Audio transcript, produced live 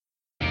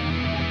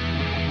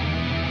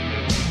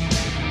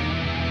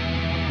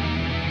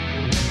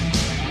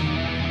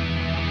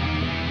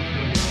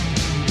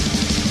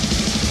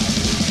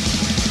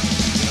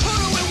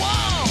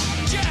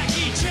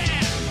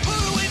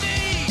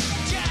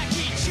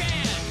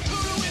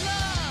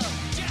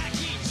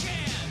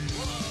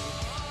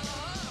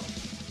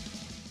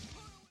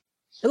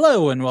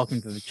Hello and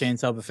welcome to the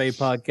Chainsaw Buffet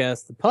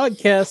podcast, the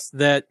podcast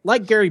that,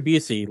 like Gary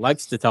Busey,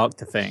 likes to talk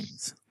to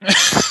things.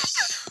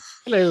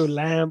 Hello,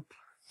 lamp.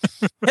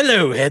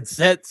 Hello,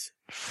 headset.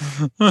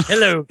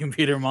 Hello,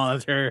 computer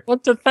monitor.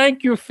 Want to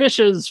thank you,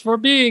 fishes, for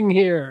being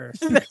here.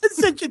 That's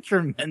such a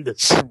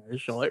tremendous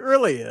commercial. It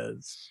really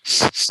is.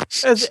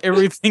 That's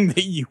everything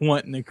that you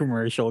want in a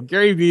commercial.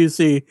 Gary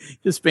Busey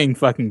just being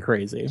fucking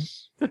crazy.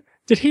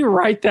 Did he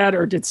write that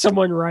or did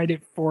someone write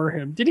it for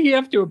him? Did he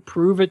have to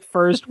approve it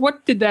first?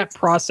 What did that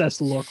process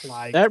look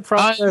like? That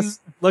process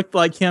looked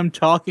like him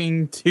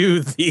talking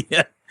to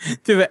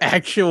the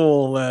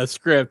actual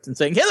script and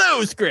saying,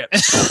 "Hello, script."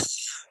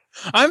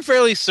 I'm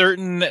fairly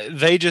certain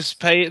they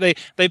just paid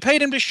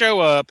him to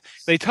show up.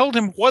 They told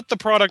him what the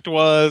product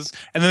was,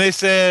 and then they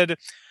said,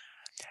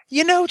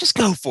 just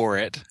go for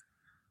it.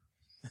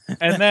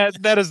 And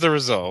that is the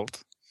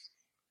result.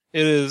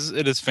 It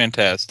is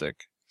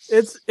fantastic.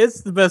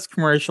 It's the best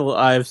commercial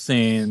I've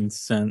seen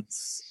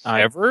since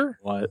Ever?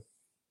 What?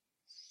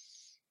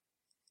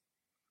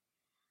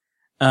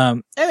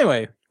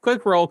 Anyway,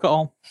 quick roll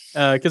call.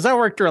 Because I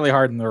worked really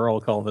hard in the roll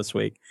call this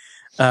week.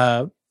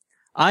 I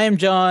am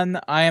John.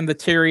 I am the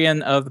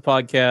Tyrion of the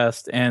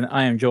podcast, and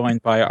I am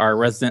joined by our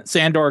resident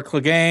Sandor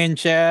Clegane,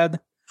 Chad.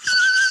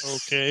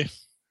 Okay.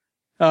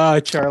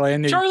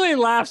 Charlie. Charlie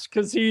laughs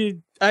because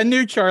I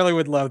knew Charlie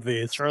would love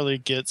these. Charlie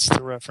gets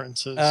the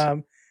references.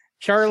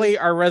 Charlie,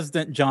 our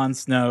resident Jon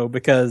Snow,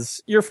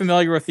 because you're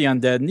familiar with the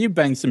undead, and you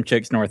banged some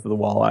chicks north of the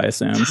wall, I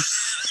assume.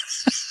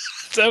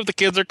 Is that what the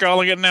kids are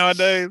calling it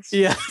nowadays?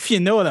 Yeah, if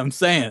you know what I'm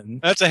saying.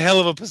 That's a hell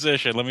of a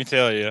position, let me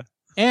tell you.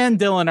 And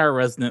Dylan, our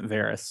resident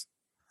Varys.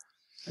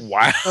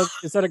 Wow.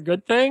 is that a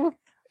good thing?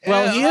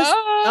 Well, he is.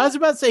 I was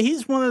about to say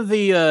he's one of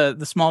the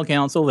small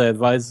council that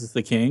advises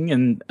the king,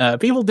 and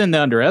people didn't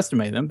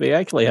underestimate him, but he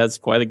actually has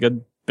quite a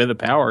good bit of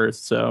power.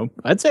 So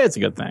I'd say it's a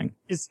good thing.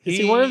 Is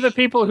he one of the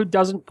people who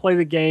doesn't play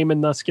the game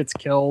and thus gets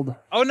killed?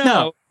 Oh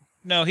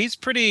no, he's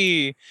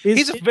pretty.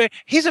 He's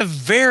a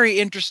very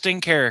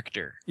interesting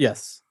character.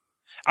 Yes.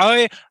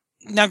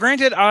 Now,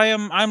 granted,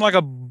 I'm like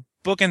a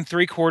book and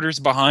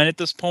 3/4 behind at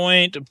this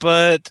point,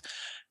 but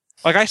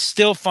like I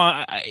still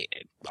find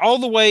all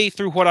the way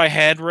through what I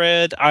had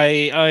read,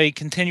 I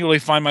continually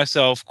find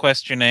myself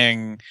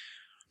questioning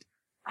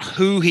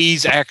who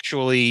he's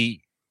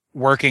actually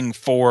working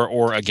for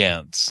or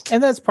against.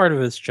 And that's part of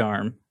his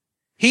charm.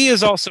 He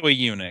is also a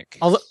eunuch.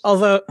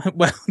 Although,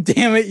 well,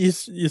 damn it, you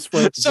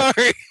spoiled.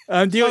 Sorry.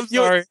 Do you want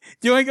to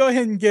go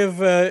ahead and give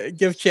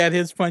Chad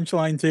his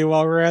punchline too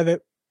while we're at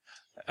it?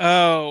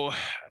 Oh,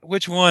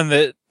 which one?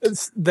 The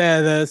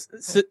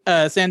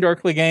Sandor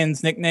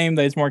Clegane's nickname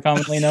that he's more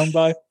commonly known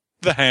by?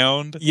 The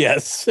Hound.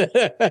 Yes.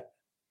 If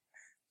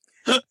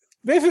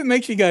it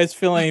makes you guys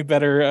feel any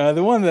better,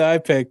 the one that I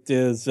picked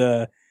is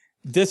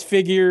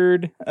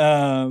disfigured,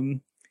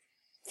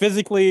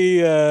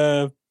 physically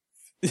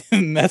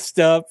messed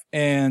up,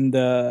 and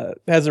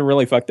has a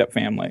really fucked up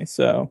family.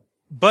 So,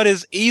 but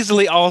is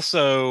easily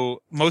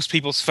also most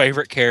people's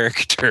favorite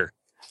character.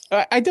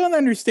 I don't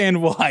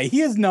understand why.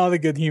 He is not a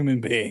good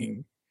human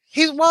being.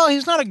 He's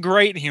not a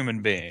great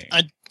human being.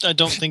 I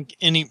don't think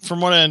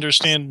from what I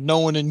understand, no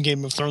one in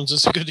Game of Thrones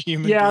is a good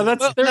human being. Yeah,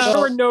 there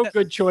were no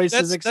good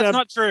choices except that's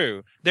not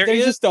true. They're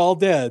just all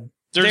dead.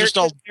 They're just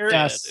all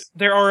dead.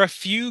 There are a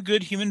few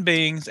good human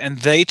beings, and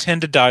they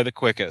tend to die the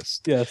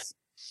quickest. Yes.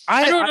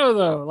 I don't know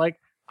though. Like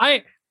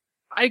I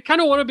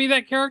kind of want to be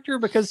that character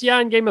because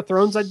in Game of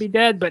Thrones I'd be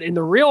dead, but in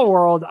the real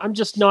world I'm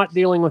just not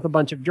dealing with a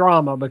bunch of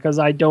drama because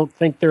I don't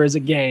think there is a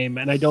game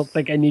and I don't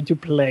think I need to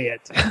play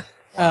it.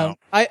 Wow.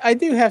 I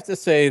do have to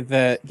say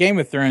that Game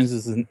of Thrones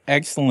is an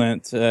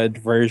excellent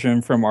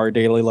diversion from our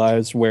daily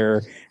lives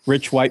where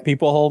rich white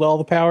people hold all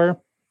the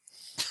power.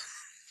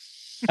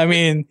 I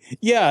mean,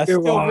 yeah,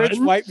 still rich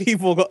white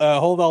people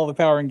hold all the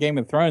power in Game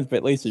of Thrones, but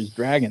at least there's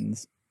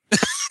dragons.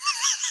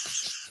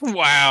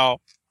 Wow.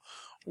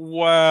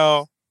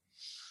 But,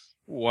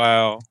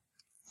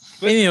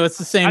 it's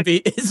the same.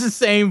 It's the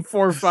same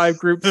 4 or 5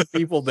 groups of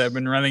people that have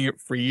been running it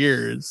for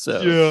years.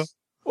 So yeah,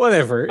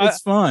 whatever,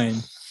 it's fine.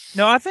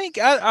 No, I think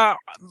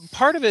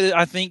part of it.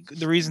 I think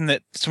the reason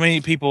that so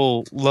many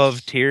people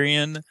love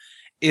Tyrion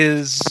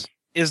is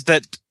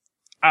that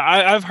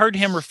I've heard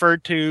him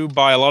referred to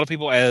by a lot of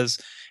people as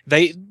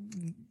they,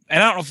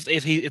 and I don't know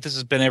if this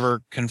has been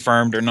ever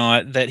confirmed or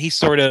not, that he's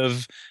sort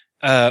of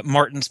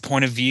Martin's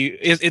point of view.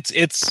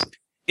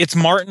 It's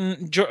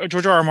Martin,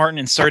 George R. R. Martin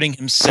inserting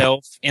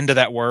himself into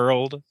that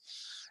world.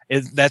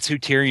 That's who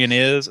Tyrion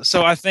is.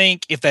 So I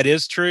think if that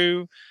is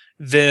true,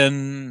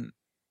 then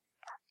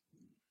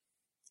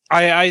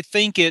I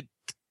think it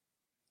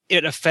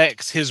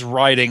affects his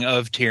writing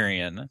of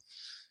Tyrion.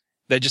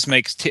 That just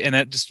makes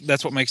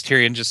that's what makes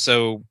Tyrion just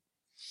so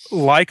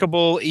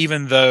likable,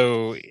 even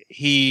though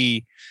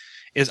he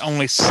is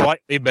only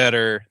slightly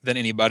better than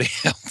anybody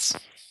else.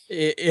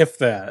 If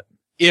that,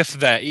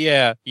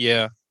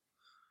 yeah.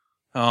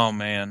 Oh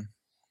man,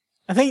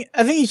 I think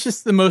he's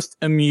just the most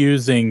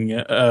amusing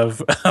of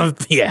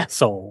the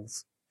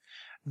assholes.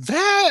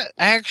 That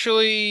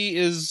actually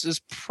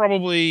is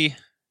probably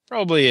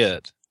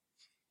it.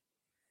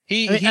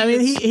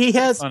 He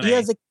has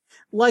funny.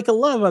 like a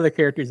lot of other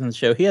characters in the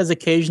show. He has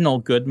occasional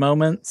good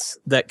moments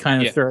that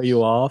kind of Yeah. throw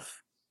you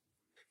off.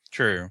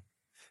 True.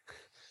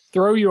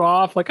 Throw you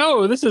off, like,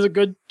 oh, this is a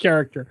good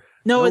character.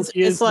 No, No, it's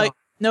he is like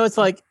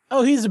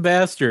oh, he's a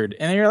bastard,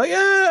 and you're like,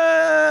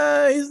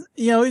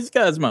 he's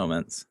got his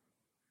moments.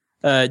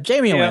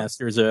 Jamie Yeah.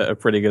 Lannister is a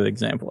pretty good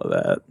example of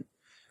that.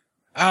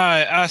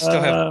 I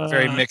still have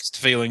very Uh, mixed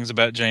feelings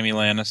about Jamie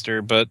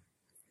Lannister, but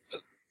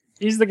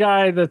He's the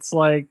guy that's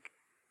like,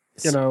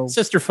 you know,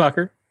 sister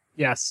fucker,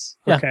 yes,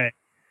 Yeah. okay.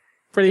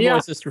 pretty Yeah. boy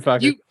sister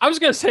fucker. I was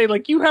gonna say,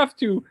 like, you have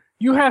to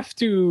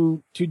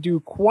do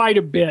quite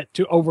a bit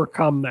to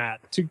overcome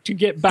that, to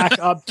get back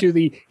up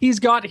to he's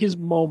got his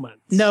moments.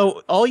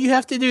 No, all you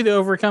have to do to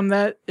overcome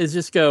that is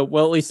just go,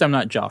 well, at least I'm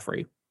not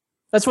Joffrey.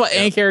 That's what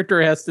any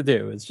character has to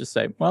do, is just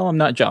say, well, I'm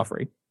not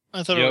Joffrey.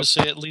 I thought it Yep. would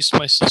say at least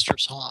my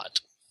sister's hot.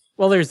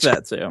 Well, there's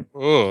that too.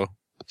 oh,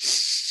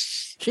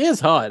 She is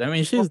hot. I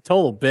mean, she's a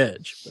total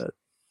bitch, but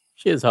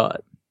she is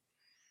hot.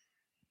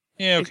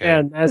 yeah, okay.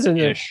 And as in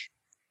Ish.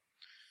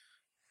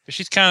 But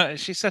she's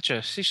such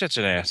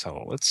an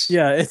asshole. It's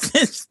Yeah,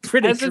 it's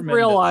pretty as in tremendous.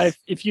 real life,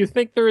 if you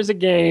think there is a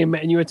game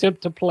and you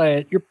attempt to play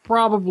it, you're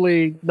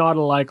probably not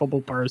a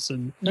likable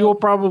person. No. You will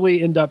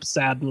probably end up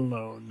sad and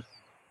alone.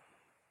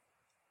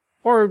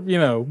 Or,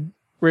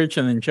 rich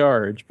and in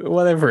charge, but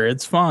whatever,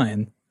 it's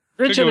fine.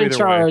 Rich go and in either way.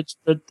 charge,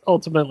 but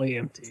ultimately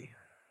empty.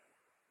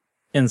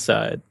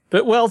 Inside,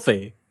 but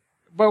wealthy.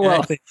 But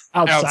wealthy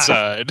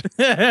outside.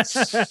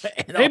 outside.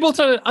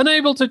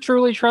 Unable to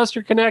truly trust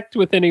or connect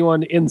with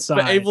anyone inside.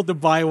 but able to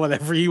buy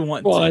whatever you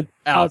want But to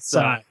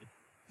outside.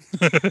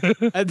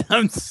 outside.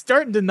 I'm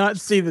starting to not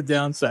see the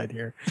downside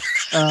here.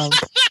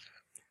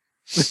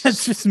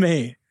 That's just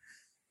me.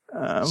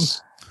 Would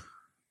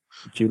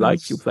you like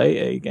to play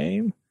a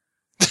game?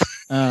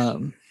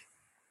 Of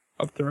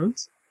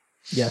Thrones.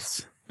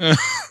 Yes.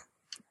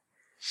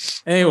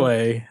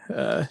 Anyway,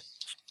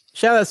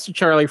 shout outs to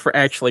Charlie for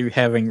actually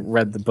having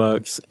read the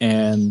books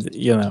and,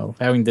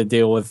 having to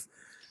deal with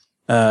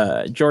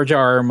George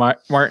R. R.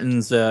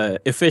 Martin's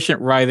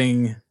efficient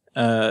writing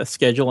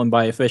schedule. And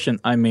by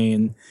efficient, I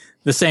mean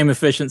the same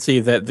efficiency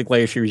that the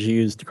Glaciers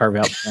used to carve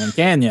out the Grand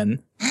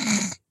Canyon.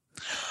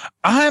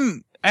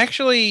 I'm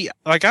actually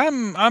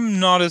I'm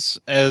not as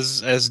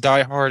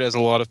diehard as a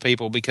lot of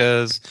people,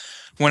 because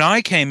when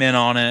I came in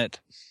on it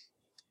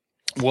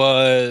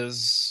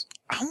was,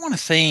 I want to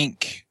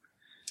think,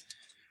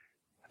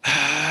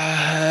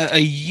 a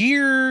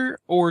year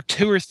or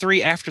two or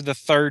three after the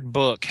third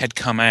book had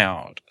come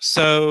out.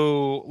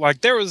 So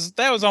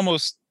that was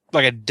almost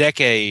like a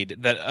decade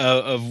that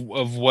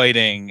of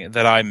waiting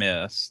that I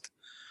missed.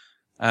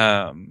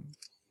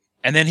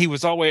 And then he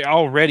was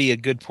already a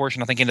good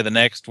portion, I think, into the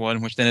next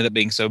one, which ended up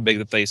being so big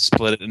that they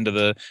split it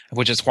into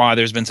which is why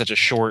there's been such a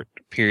short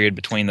period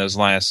between those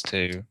last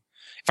two,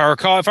 if I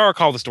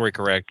recall the story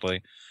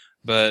correctly.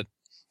 But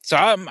so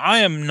I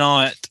am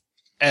not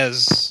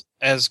as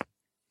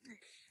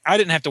I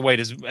didn't have to wait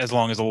as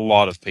long as a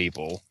lot of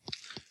people.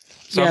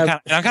 So Yeah.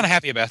 I'm kind of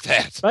happy about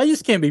that. I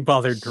just can't be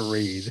bothered to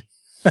read.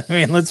 I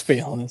mean, let's be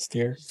honest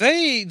here.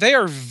 They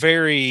are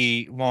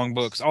very long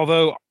books,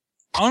 although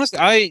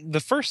honestly, the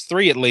first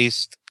three at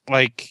least,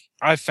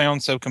 I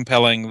found so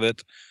compelling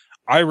that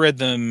I read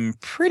them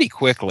pretty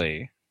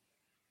quickly.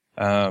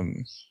 But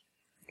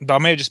I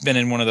may have just been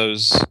in one of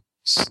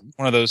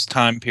those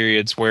time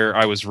periods where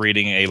I was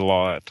reading a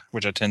lot,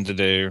 which I tend to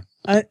do.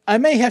 I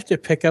may have to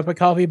pick up a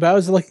copy, but I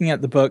was looking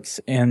at the books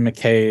in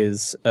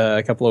McKay's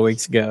a couple of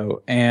weeks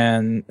ago,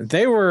 and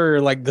they were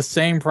like the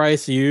same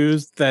price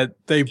used that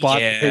they bought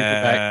the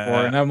paperback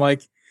for. And I'm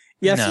like,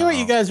 I see what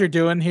you guys are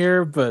doing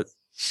here, but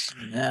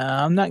no,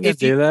 I'm not going to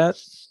do that.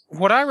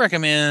 What I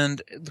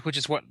recommend, which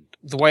is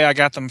the way I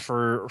got them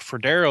for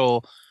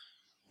Daryl,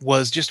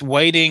 was just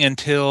waiting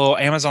until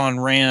Amazon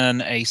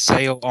ran a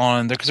sale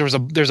on there, because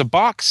there's a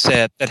box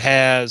set that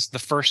has the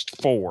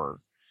first four.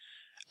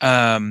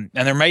 And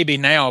there may be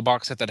now a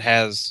box set that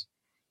has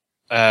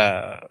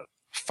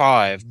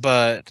 5,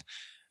 but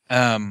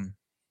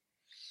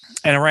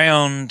and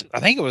around, I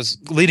think it was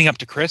leading up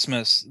to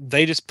Christmas,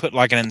 they just put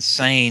like an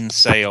insane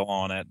sale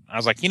on it. I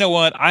was like, you know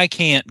what? I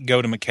can't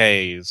go to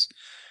McKay's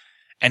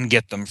and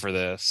get them for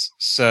this.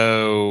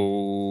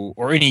 So,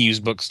 or any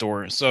used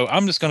bookstore. So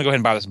I'm just going to go ahead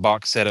and buy this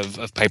box set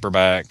of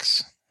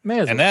paperbacks.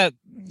 And that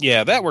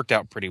worked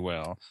out pretty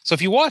well. So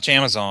if you watch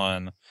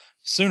Amazon,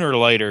 sooner or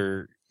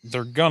later,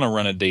 they're going to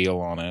run a deal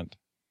on it.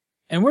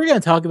 And we're going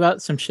to talk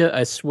about some shit,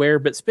 I swear.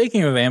 But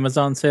speaking of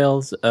Amazon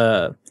sales,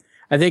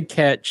 I did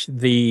catch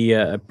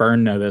the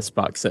Burn Notice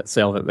box set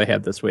sale that they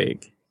had this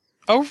week.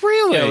 Oh,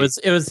 really? Yeah,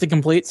 it was the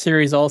complete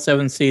series, all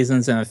 7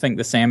 seasons, and I think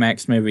the Sam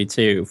Axe movie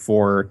too,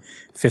 for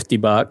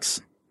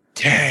 $50.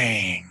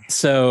 Dang.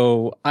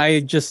 So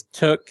I just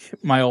took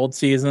my old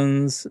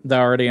seasons that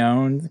I already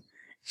owned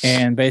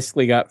and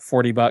basically got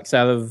 $40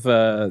 out of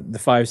the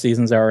 5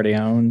 seasons I already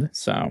owned.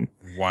 So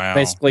Wow.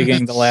 basically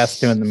getting the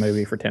last 2 in the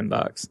movie for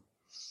 $10.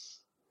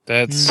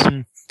 That's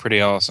pretty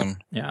awesome.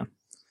 Yeah.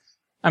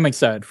 I'm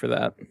excited for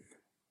that.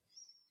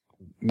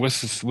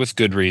 With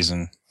good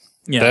reason.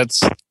 Yeah.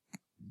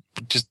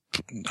 just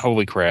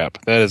holy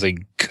crap, that is a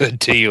good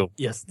deal.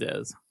 Yes, it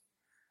is.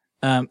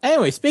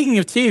 Anyway, speaking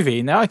of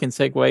TV, now I can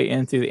segue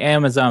into the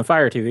Amazon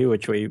Fire TV,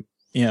 which we,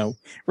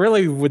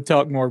 really would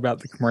talk more about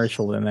the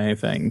commercial than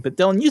anything. But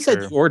Dylan, you said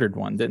Sure. you ordered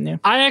one, didn't you?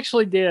 I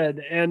actually did,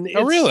 and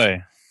Oh,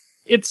 really?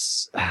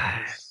 It's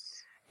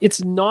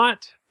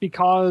not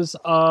because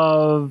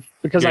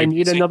I Gary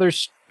need Busey? another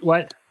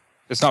what?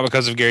 It's not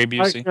because of Gary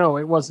Busey. No,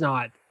 it was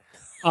not.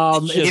 He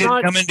It's didn't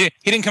not. come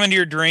into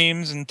your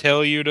dreams and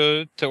tell you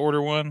to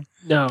order one.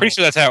 No, Pretty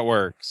sure that's how it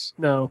works.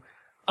 no.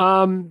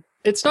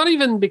 It's not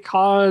even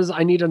because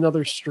I need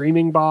another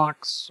streaming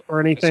box or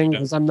anything, Yes, you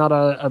because I'm not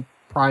a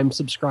Prime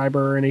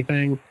subscriber or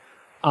anything.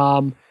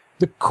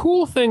 The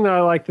cool thing that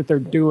I like that they're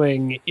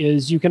doing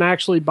is you can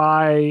actually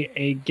buy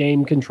a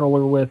game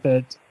controller with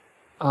it.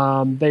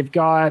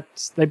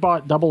 They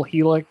bought Double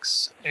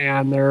Helix,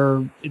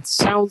 and it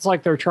sounds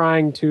like they're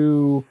trying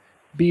to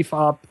beef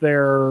up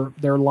their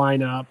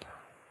lineup.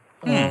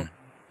 Hmm.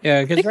 Yeah,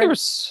 I think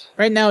because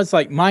right now it's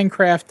like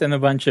Minecraft and a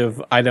bunch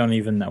of I don't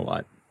even know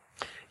what.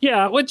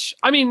 Yeah, which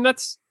I mean,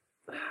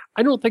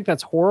 I don't think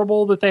that's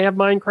horrible that they have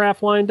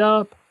Minecraft lined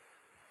up.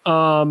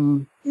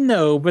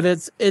 No, but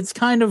it's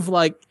kind of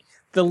like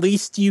the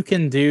least you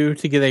can do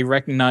to get a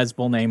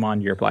recognizable name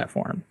on your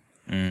platform.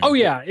 Oh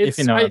yeah, If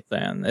you know what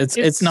I'm saying.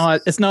 It's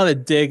not a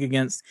dig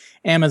against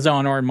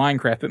Amazon or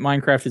Minecraft, but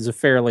Minecraft is a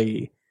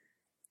fairly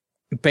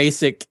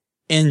basic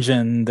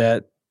engine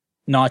that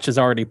Notch has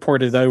already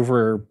ported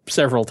over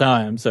several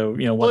times. So,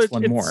 what's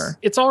one more?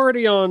 It's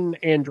already on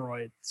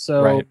Android,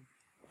 so Right.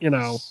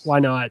 Why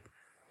not?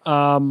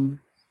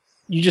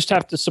 You just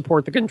have to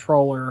support the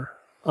controller.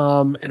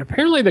 And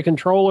apparently the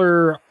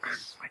controller,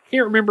 I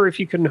can't remember if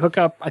you can hook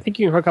up. I think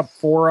you can hook up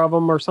 4 of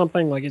them or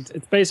something. Like it's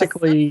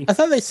basically I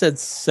thought they said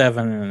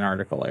 7 in an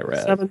article I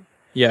read. 7.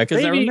 Yeah, because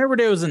I Maybe- remembered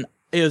it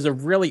was a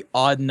really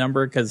odd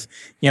number because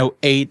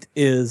 8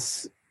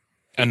 is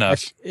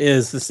Enough.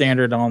 the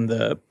standard on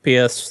the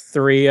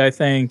PS3, I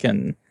think,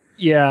 and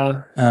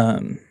Yeah,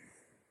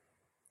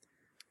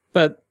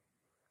 but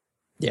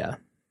yeah,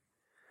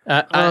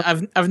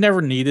 I've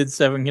never needed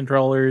 7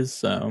 controllers,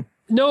 so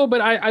no,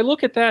 but I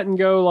look at that and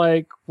go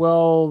like,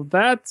 well,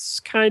 that's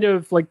kind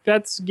of like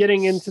that's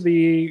getting into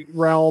the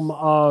realm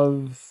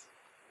of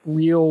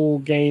real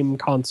game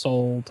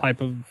console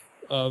type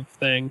of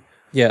thing.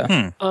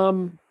 yeah.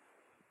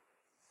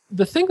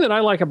 The thing that I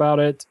like about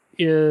it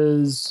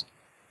is,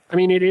 I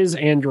mean, it is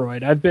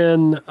Android. I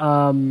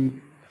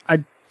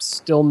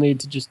still need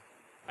to just,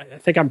 I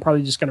think I'm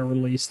probably just going to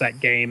release that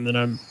game that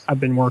I've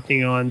been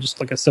working on, just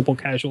like a simple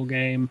casual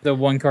game. The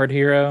One Card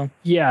Hero.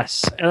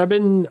 Yes.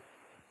 And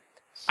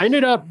I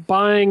ended up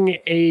buying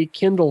a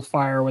Kindle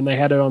Fire when they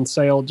had it on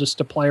sale just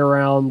to play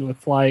around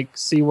with, like,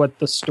 see what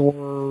the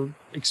store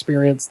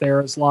experience there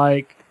is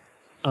like.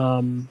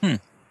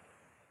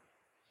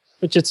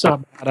 Which it's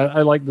not bad.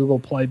 I like Google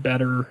Play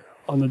better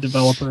on the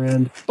developer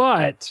end.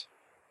 But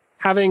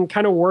having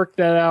kind of worked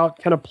that out,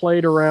 kind of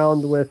played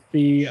around with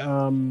the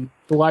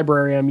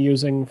library I'm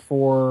using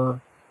for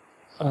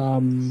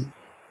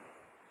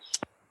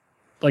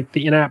like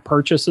the in-app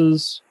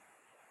purchases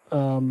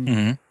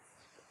on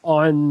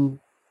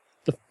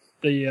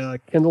the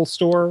Kindle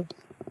store,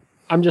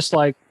 I'm just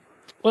like,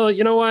 well,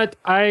 you know what?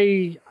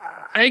 I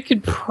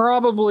could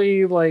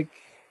probably, like,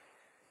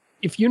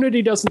 if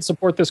Unity doesn't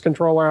support this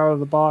controller out of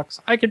the box,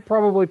 I could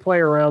probably play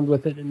around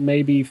with it and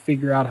maybe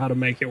figure out how to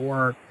make it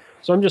work.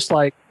 So I'm just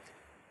like,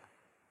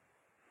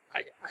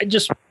 I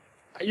just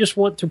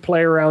want to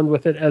play around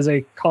with it as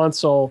a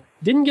console.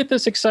 Didn't get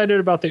this excited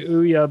about the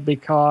Ouya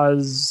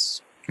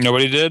because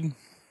Nobody did?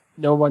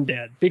 no one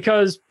did.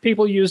 Because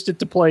people used it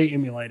to play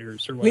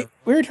emulators or whatever.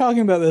 We were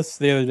talking about this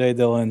the other day,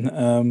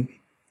 Dylan.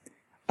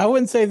 I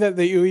wouldn't say that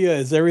the Ouya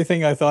is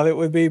everything I thought it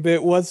would be, but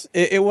it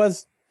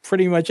was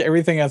pretty much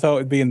everything I thought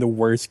would be in the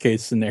worst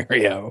case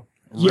scenario.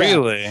 Yeah.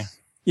 Really?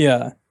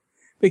 Yeah,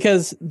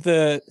 because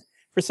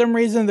for some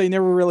reason they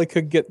never really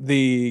could get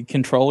the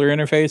controller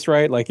interface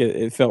right. Like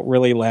it felt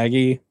really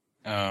laggy,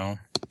 Oh.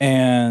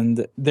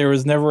 and there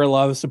was never a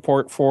lot of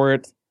support for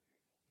it.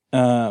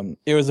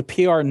 It was a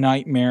PR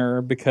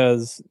nightmare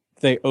because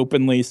they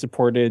openly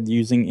supported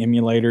using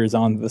emulators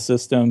on the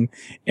system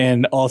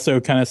and also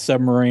kind of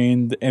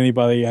submarined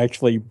anybody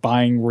actually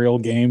buying real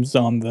games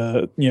on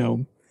the,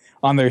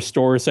 on their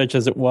store, such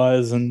as it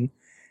was. And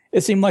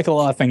it seemed like a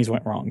lot of things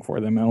went wrong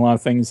for them and a lot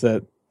of things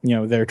that,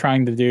 they're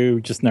trying to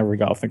do just never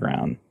got off the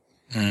ground.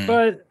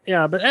 But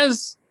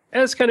as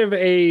kind of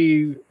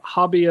a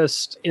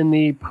hobbyist in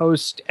the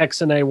post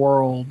XNA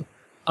world,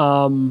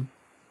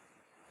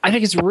 I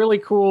think it's really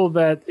cool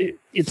that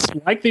it's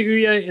like the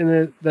Ouya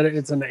in that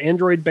it's an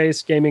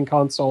Android-based gaming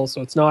console,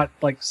 so it's not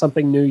like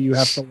something new you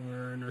have to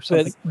learn or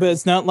something. But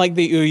it's not like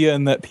the Ouya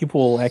in that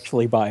people will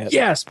actually buy it.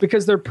 Yes,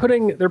 because they're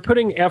putting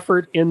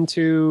effort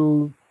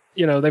into,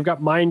 they've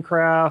got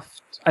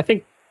Minecraft. I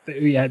think the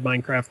Ouya had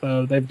Minecraft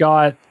though. They've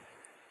got,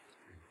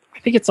 I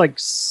think it's like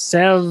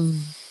Sev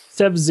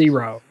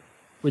Zero,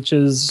 which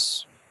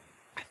is,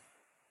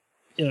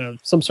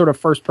 some sort of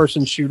first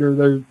person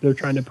shooter they're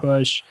trying to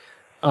push.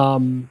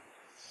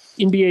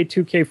 NBA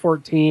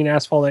 2K14,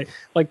 Asphalt 8.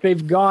 Like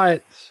they've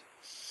got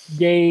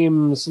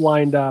games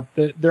lined up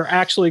that they're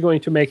actually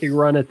going to make a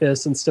run at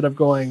this instead of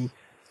going,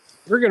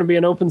 we're going to be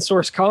an open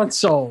source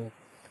console.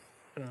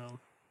 You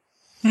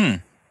know,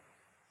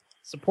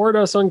 support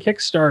us on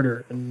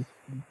Kickstarter and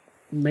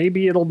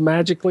maybe it'll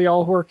magically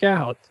all work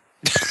out.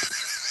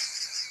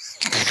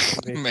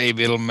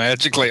 Maybe it'll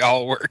magically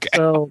all work out.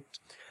 So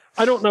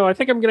I don't know. I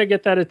think I'm going to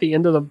get that at the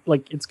end of the,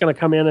 like, it's going to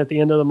come in at the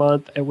end of the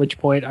month, at which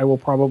point I will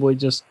probably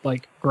just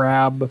like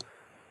grab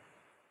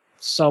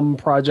some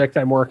project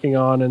I'm working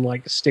on and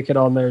like stick it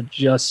on there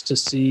just to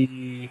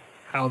see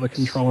how the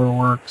controller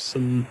works.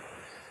 And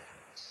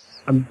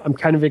I'm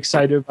kind of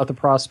excited about the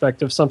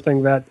prospect of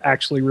something that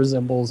actually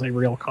resembles a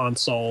real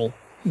console.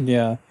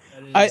 Yeah.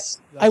 That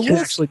I can will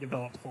actually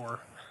develop for.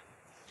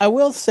 I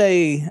will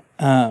say,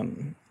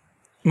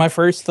 my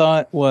first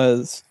thought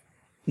was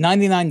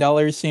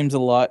 $99 seems a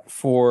lot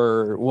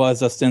for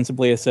was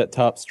ostensibly a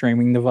set-top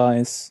streaming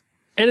device.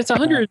 And it's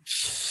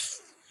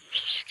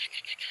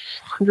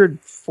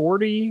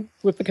 140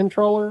 with the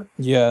controller.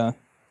 Yeah.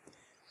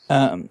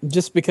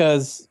 Just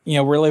because, you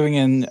know, we're living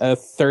in a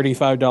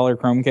 $35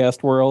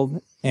 Chromecast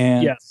world.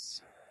 And,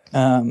 Yes.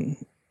 you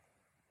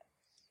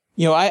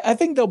know, I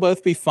think they'll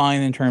both be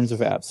fine in terms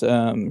of apps.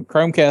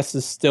 Chromecast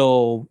is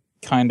still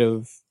kind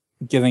of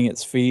getting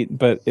its feet,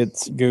 but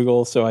it's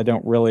Google, so I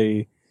don't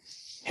really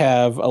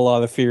have a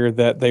lot of fear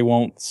that they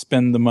won't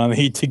spend the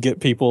money to get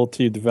people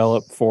to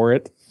develop for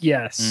it.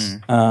 Yes.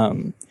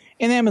 And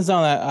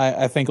Amazon,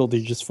 I think will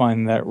do just fine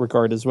in that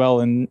regard as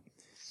well. And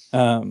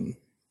I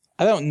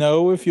don't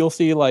know if you'll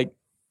see like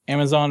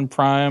Amazon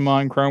Prime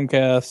on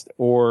Chromecast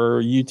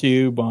or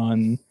YouTube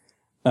on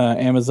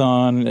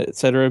Amazon,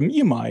 etc.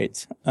 You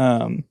might.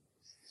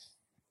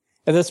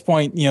 At this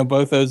point, you know,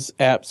 both those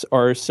apps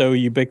are so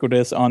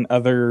ubiquitous on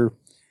other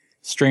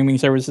streaming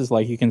services.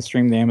 Like you can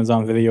stream the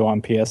Amazon video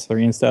on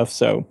PS3 and stuff.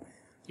 So,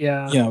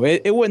 Yeah. you know,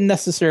 it wouldn't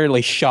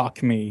necessarily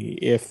shock me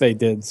if they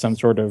did some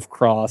sort of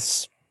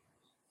cross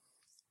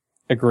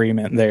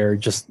agreement there,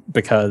 just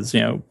because, you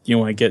know, you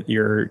want to get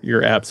your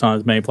apps on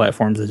as many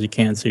platforms as you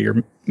can, so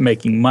you're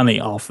making money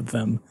off of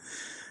them.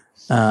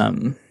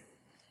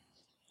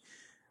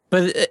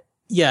 But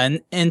yeah,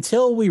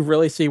 until we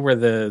really see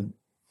where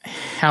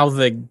how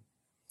the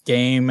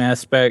game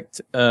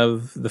aspect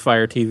of the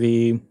Fire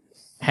TV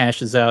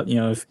hashes out, you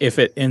know, if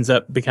it ends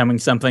up becoming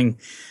something,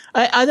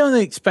 I don't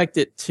expect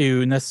it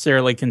to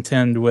necessarily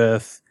contend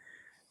with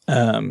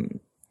the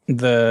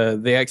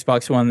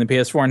Xbox One and the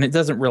PS4, and it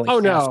doesn't really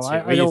have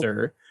to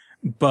either.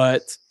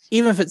 But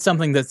even if it's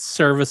something that's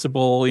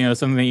serviceable, you know,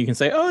 something that you can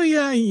say, oh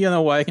yeah, you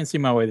know what, I can see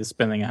my way to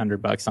spending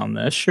 $100 on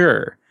this,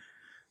 sure.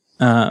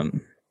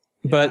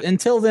 But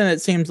until then, it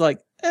seems like,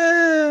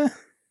 I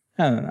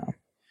don't know.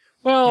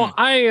 Well,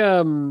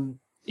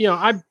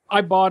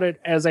 I bought it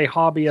as a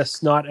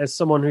hobbyist, not as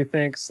someone who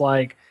thinks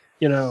like,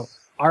 you know,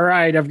 all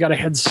right, I've got a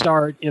head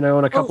start, you know,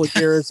 in a couple of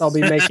years I'll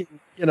be making,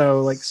 you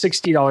know, like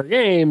 $60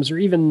 games or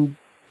even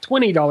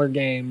 $20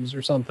 games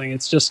or something.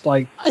 It's just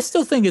like, I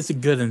still think it's a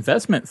good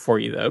investment for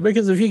you though,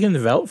 because if you can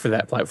develop for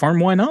that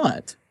platform, why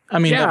not? I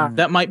mean,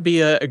 that might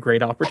be a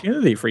great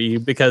opportunity for you,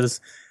 because,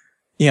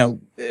 you know,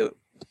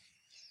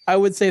 I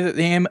would say that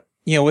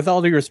you know, with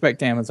all due respect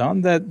to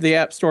Amazon, that the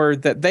App Store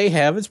that they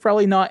have is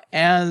probably not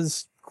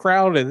as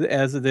crowded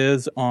as it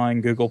is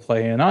on Google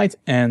Play and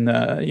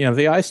you know,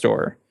 the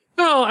iStore.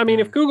 Well, I mean,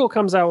 if Google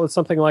comes out with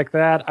something like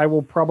that, I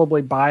will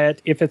probably buy it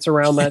if it's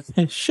around that.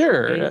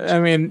 Sure. Range. I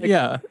mean, like,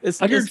 yeah,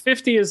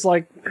 150 is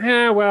like,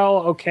 well,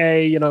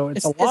 okay, you know,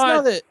 it's a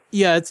lot.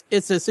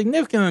 It's a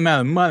significant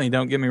amount of money.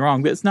 Don't get me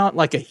wrong, but it's not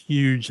like a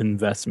huge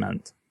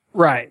investment.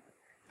 Right.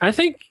 I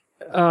think,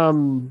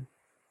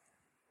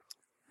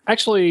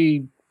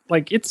 actually,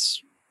 like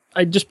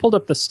I just pulled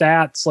up the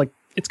stats. Like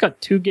it's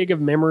got 2 gig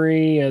of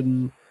memory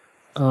and,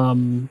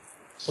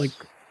 like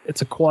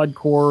it's a quad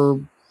core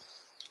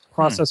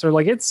processor.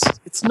 Like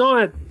it's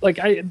not like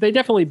they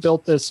definitely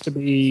built this to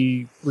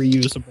be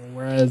reusable.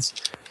 Whereas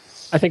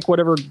I think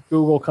whatever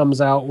Google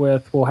comes out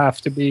with will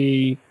have to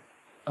be,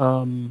 you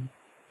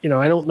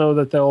know, I don't know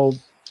that they'll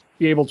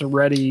be able to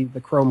ready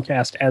the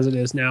Chromecast as it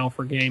is now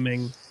for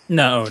gaming.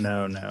 No,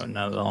 not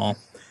at all.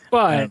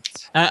 But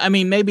I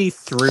mean, maybe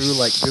through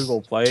like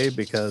Google Play,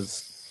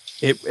 because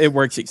it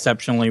works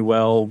exceptionally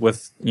well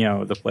with, you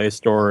know, the Play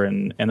Store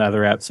and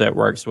other apps that it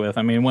works with.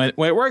 I mean, when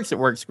it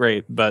works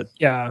great. But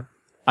yeah,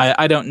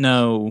 I don't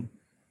know.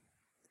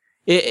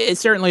 It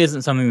certainly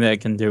isn't something that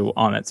it can do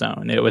on its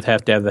own. It would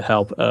have to have the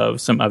help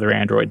of some other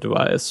Android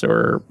device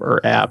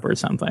or app or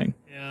something.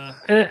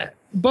 Yeah,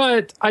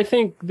 but I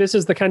think this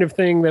is the kind of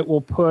thing that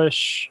will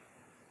push.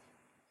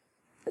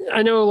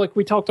 I know, like,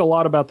 we talked a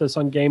lot about this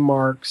on Game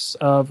Marks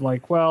of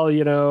like, well,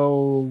 you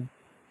know,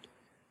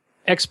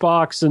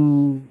 Xbox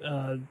and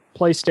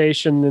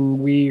PlayStation and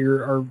Wii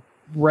are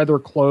rather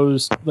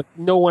closed. Like,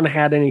 no one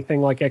had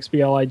anything like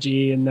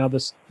XBLIG, and now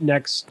this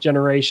next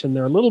generation,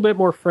 they're a little bit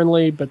more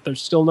friendly, but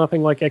there's still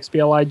nothing like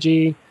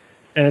XBLIG.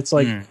 And it's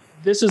like,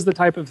 this is the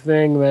type of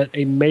thing that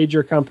a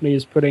major company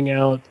is putting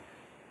out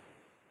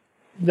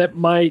that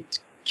might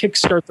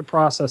kickstart the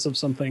process of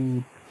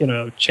something,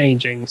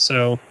 changing.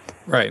 So,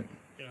 Right.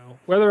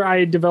 Whether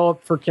I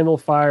develop for Kindle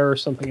Fire or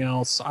something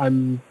else, I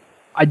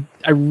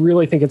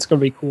really think it's going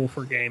to be cool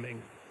for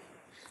gaming.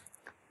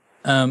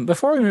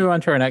 Before we move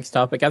on to our next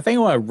topic, I think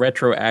I want to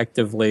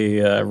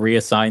retroactively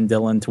reassign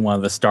Dylan to one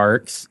of the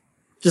Starks,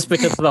 just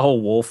because of the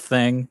whole wolf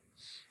thing.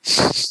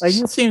 Like,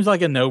 it seems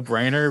like a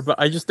no-brainer, but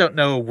I just don't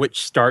know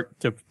which Stark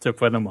to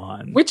put him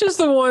on. Which is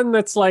the one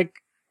that's like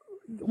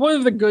one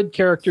of the good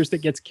characters that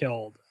gets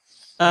killed?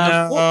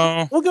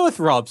 No. We'll go with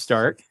Robb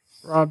Stark.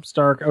 Robb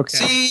Stark. Okay.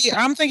 See,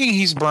 I'm thinking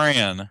he's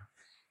Bran.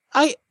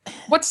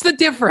 What's the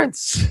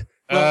difference?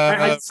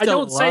 I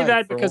don't say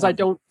that because I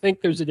don't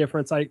think there's a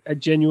difference. I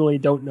genuinely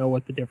don't know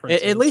what the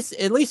difference is.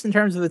 At least in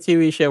terms of the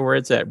TV show where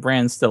it's at,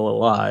 Bran's still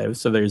alive,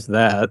 so there's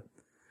that.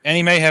 And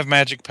he may have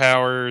magic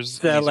powers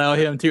that allow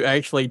him to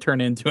actually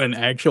turn into an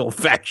actual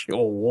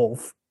factual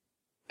wolf.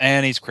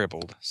 And he's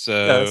crippled.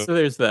 So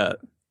there's that.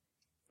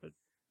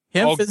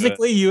 Him all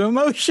physically, good. you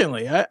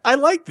emotionally. I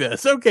like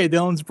this. Okay,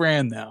 Dylan's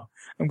Bran now.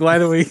 I'm glad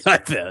that we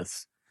got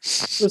this.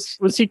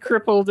 Was he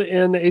crippled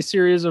in a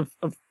series of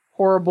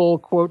horrible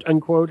quote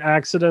unquote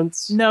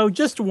accidents? No,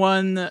 just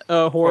one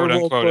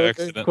horrible quote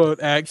unquote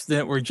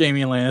accident where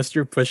Jaime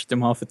Lannister pushed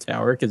him off a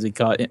tower because he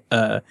caught him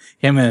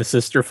and his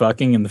sister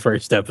fucking in the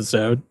first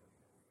episode.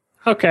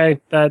 Okay,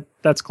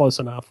 that's close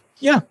enough.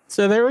 Yeah,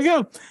 so there we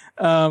go.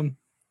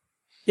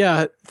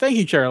 Yeah, thank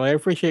you, Charlie. I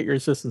appreciate your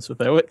assistance with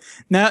that.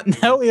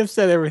 Now we have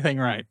said everything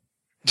right.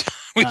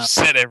 We've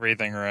said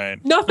everything right.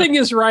 Nothing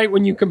is right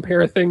when you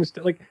compare things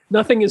to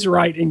nothing is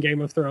right in Game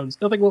of Thrones.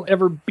 Nothing will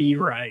ever be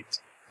right.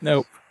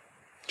 Nope.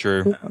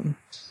 True.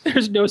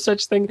 There's no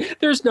such thing.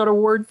 There's not a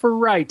word for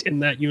right in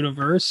that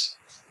universe.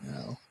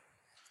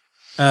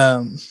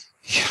 No.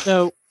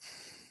 So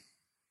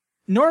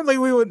normally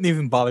we wouldn't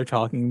even bother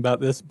talking about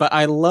this, but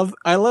I love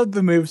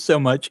the move so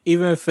much,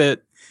 even if I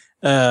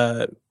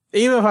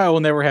will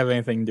never have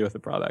anything to do with the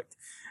product.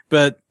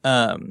 But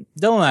Dylan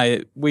and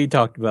I, we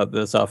talked about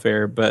this off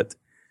air, but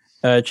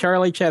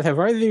Charlie, Chad, have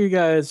either of you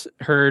guys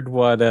heard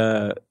what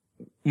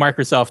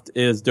Microsoft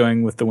is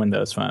doing with the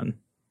Windows Phone?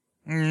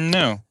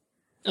 No.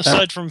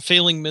 Aside from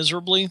failing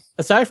miserably,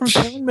 they're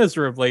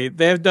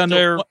going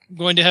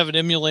to have it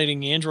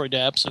emulating Android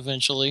apps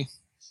eventually.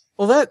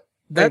 Well,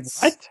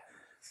 that's what?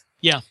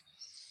 Yeah.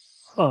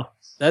 Huh.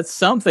 That's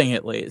something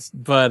at least.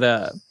 But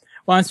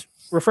what I'm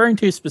referring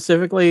to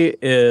specifically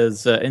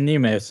is, and you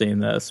may have seen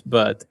this,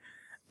 but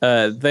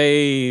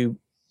they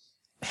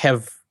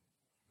have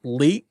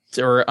leaked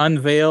or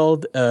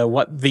unveiled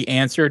what the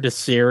answer to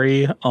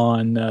Siri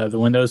on the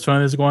Windows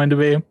Phone is going to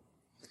be.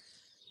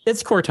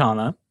 It's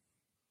Cortana.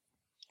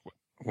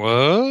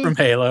 What? From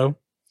Halo.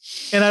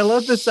 And I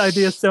love this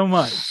idea so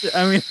much.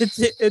 I mean,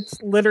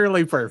 it's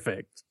literally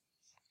perfect.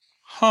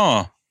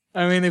 Huh.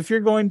 I mean, if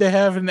you're going to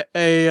have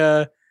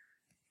a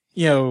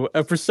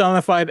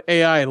personified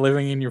AI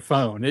living in your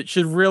phone, it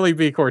should really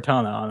be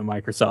Cortana on a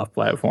Microsoft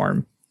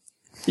platform.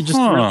 It just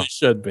really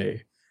should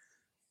be.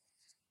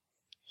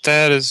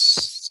 That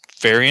is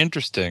very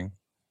interesting.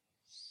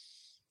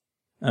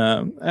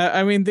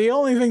 I mean, the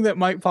only thing that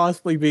might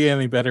possibly be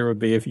any better would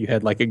be if you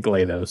had like a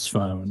GLaDOS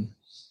phone.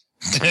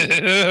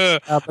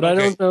 But I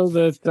don't know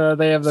that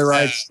they have the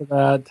rights to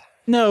that.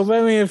 No,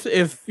 but I mean,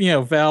 if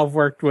Valve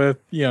worked with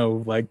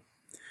like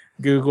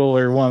Google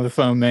or one of the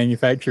phone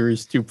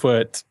manufacturers to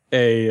put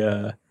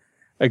a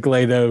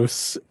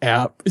GLaDOS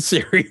app,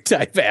 Siri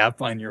type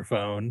app on your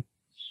phone.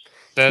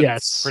 That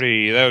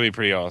would be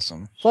pretty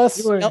awesome.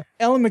 Plus,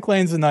 Ellen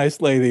McLean's a nice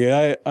lady.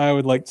 I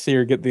would like to see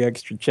her get the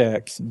extra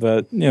checks,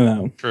 but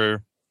True.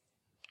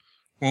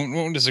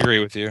 Won't disagree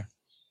with you.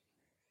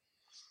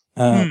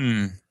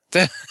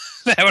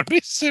 That would be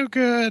so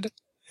good.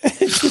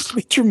 It'd just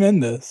be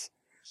tremendous.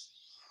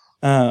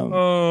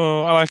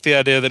 I like the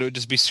idea that it would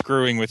just be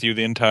screwing with you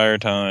the entire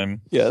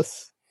time.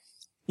 Yes.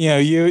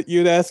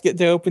 You'd ask it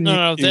to open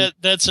YouTube. No,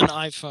 that's an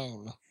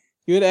iPhone.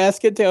 You would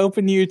ask it to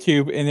open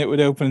YouTube, and it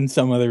would open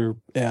some other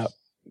app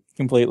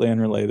completely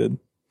unrelated.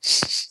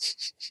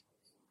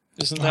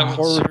 Isn't that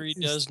what Siri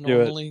does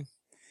normally?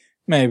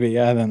 Maybe,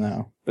 I don't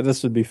know. But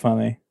this would be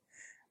funny.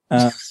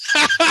 As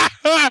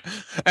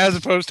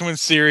opposed to when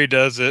Siri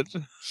does it.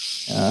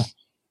 Yeah.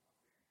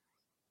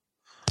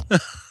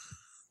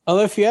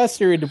 Although if you ask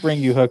Siri to bring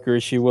you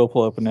hookers, she will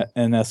pull up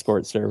an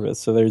escort service.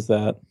 So there's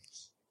that.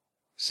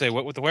 Say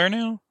what with the where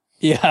now?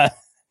 Yeah.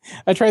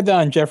 I tried that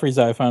on Jeffrey's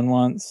iPhone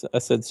once. I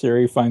said,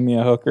 Siri, find me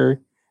a hooker.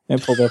 And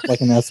it pulled up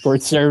like an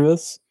escort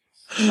service.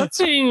 That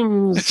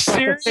seems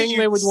like a thing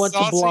they would want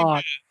to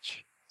block.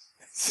 Bitch.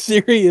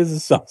 Siri is a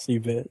saucy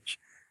bitch.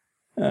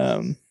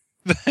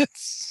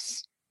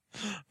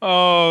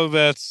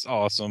 That's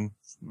awesome.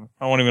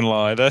 I won't even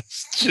lie.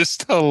 That's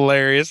just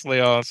hilariously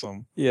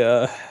awesome.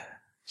 Yeah.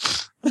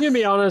 I'm gonna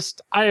be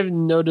honest. I have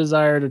no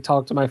desire to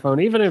talk to my phone,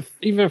 even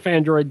if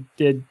Android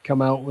did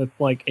come out with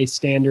like a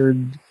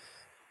standard,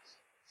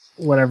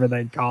 whatever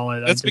they'd call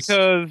it. That's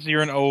because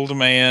you're an old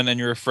man and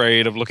you're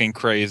afraid of looking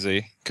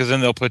crazy. Because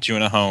then they'll put you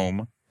in a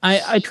home.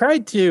 I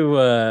tried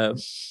to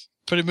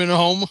put him in a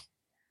home.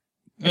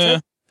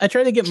 I I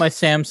tried to get my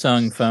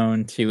Samsung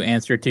phone to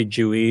answer to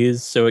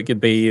Juiz, so it could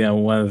be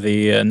one of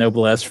the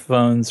Noblesse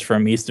phones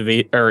from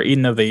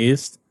Eden of the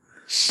East.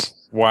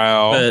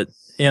 Wow. But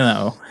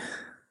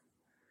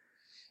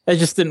it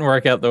just didn't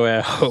work out the way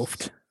I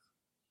hoped.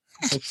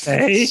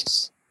 Okay.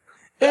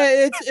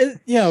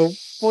 Yeah,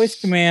 voice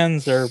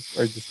commands are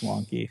just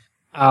wonky.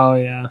 Oh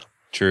yeah.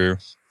 True.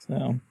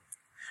 So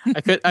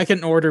I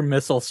couldn't order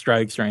missile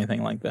strikes or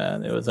anything like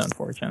that. It was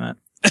unfortunate.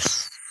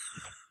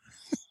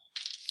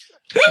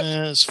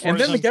 And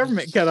then the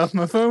government cut off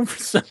my phone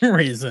for some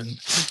reason.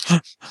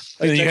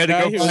 You had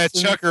to go buy a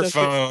chucker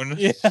phone.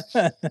 Yeah.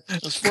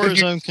 As far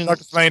as I'm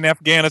concerned, in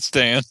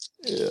Afghanistan.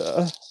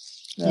 Yeah.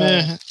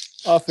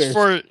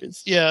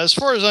 as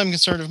far as I'm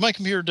concerned, if my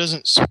computer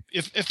doesn't,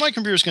 if my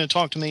computer is going to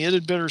talk to me, it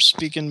had better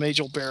speak in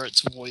Majel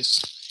Barrett's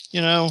voice.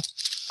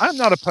 I'm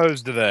not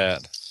opposed to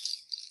that.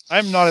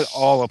 I'm not at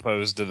all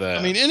opposed to that.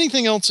 I mean,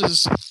 anything else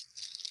is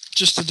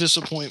just a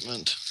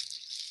disappointment.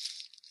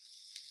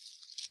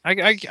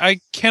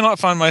 I cannot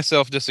find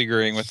myself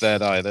disagreeing with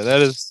that either.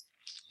 That is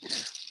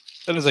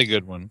a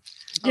good one.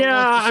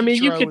 Yeah,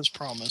 you could. Was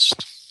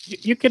promised.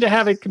 You could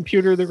have a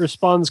computer that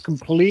responds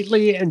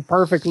completely and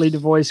perfectly to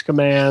voice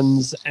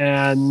commands,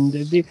 and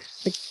it'd be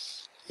like,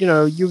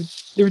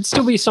 there would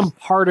still be some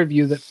part of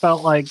you that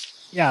felt like,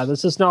 yeah,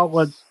 this is not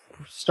what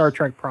Star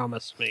Trek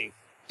promised me.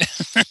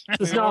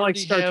 It's not like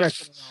Star Trek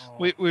at all.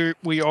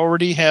 We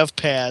already have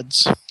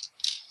pads.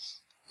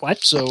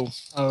 What? So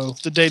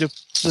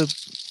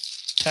the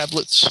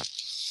tablets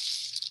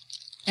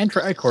and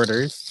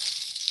tricorders.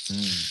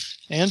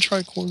 And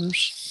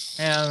tricorders.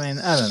 Yeah, I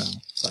don't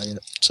know.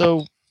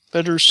 So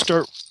better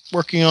start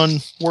working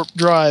on Warp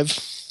Drive.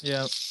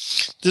 Yeah.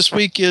 This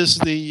week is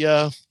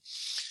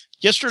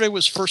yesterday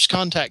was First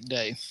Contact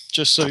Day,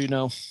 just so you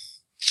know.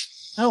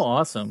 Oh,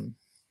 awesome.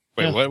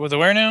 Wait, Yeah. what was it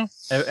where now?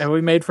 Have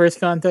we made first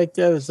contact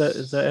yet? Has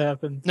that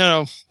happened?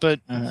 No, but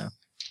Uh-huh.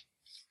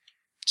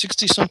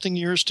 60-something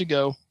years to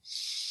go.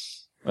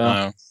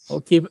 Well,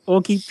 we'll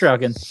keep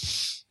trucking.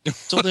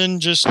 Till then,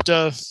 just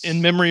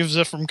in memory of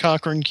Zephram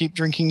Cochrane, keep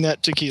drinking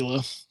that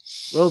tequila.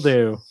 Will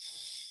do.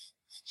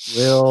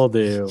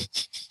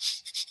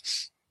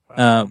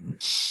 I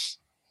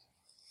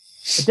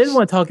did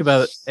want to talk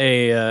about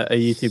a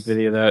YouTube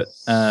video that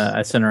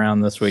I sent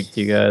around this week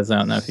to you guys. I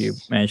don't know if you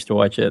managed to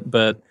watch it,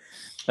 but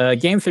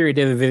Game Theory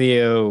did a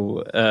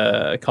video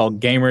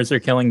called "Gamers Are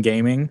Killing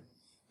Gaming,"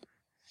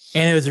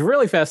 and it was a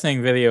really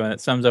fascinating video, and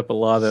it sums up a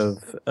lot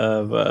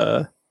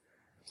of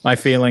my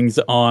feelings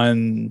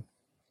on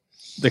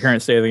the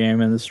current state of the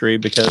game industry,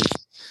 because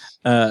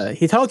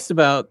he talks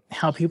about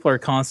how people are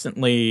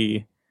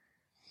constantly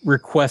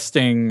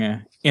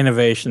requesting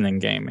innovation in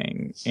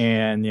gaming,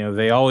 and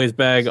they always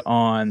beg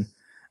on,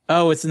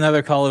 oh, it's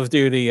another Call of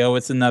Duty, oh,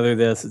 it's another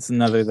this, it's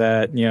another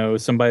that,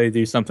 somebody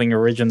do something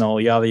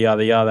original, yada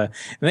yada yada.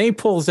 And then he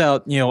pulls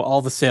out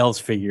all the sales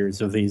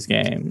figures of these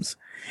games,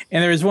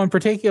 and there was one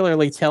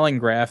particularly telling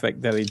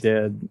graphic that he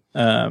did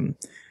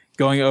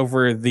going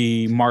over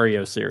the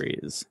Mario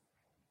series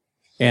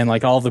and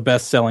like all the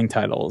best selling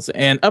titles,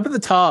 and up at the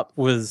top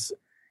was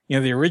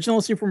the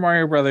original Super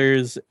Mario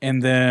Brothers,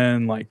 and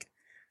then like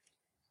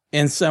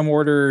in some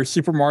order,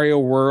 Super Mario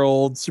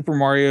World, Super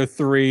Mario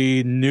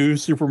 3, New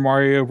Super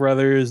Mario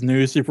Brothers,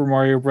 New Super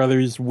Mario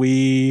Brothers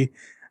Wii,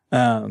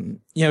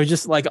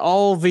 just like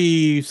all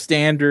the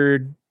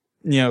standard,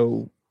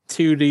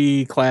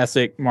 2D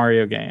classic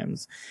Mario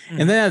games.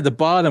 And then at the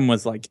bottom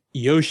was like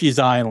Yoshi's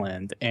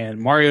Island and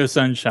Mario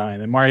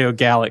Sunshine and Mario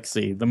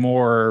Galaxy, the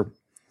more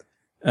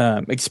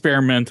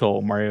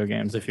experimental Mario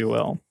games, if you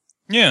will.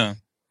 Yeah.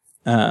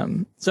 So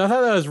I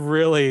thought that was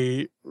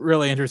really,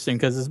 really interesting,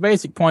 because his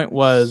basic point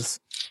was,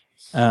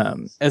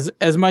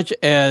 as much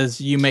as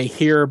you may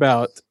hear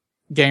about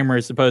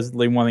gamers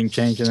supposedly wanting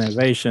change and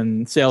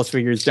innovation, sales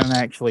figures don't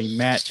actually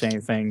match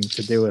anything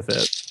to do with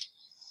it.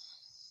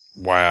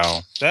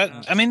 Wow.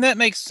 That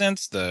makes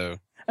sense though.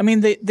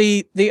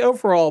 The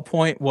overall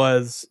point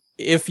was,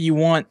 if you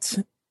want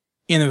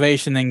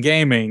innovation in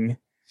gaming,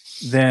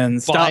 then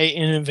buy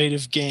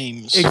innovative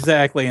games.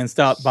 Exactly, and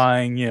stop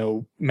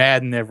buying,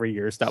 Madden every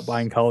year, stop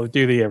buying Call of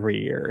Duty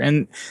every year.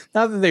 And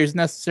not that there's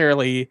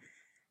necessarily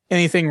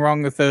anything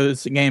wrong with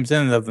those games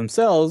in and of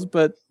themselves,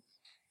 but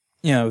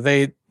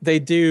they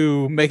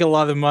do make a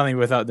lot of money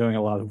without doing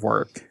a lot of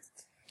work.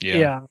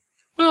 Yeah.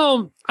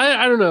 Well,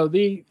 I don't know.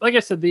 Like I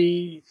said,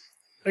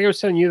 like I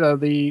was telling you though,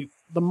 the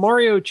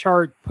Mario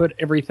chart put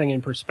everything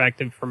in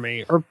perspective for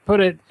me, or put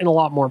it in a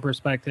lot more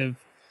perspective.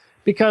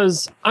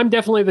 Because I'm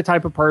definitely the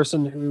type of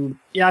person who,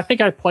 I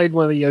think I played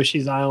one of the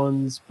Yoshi's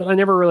Islands, but I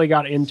never really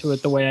got into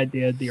it the way I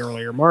did the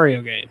earlier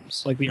Mario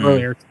games, like the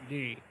earlier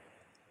 2D.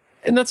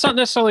 And that's not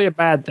necessarily a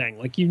bad thing.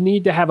 Like, you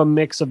need to have a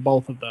mix of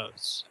both of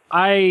those.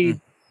 I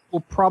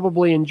will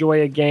probably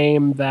enjoy a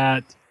game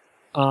that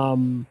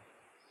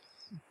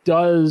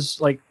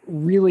does, like,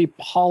 really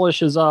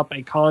polishes up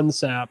a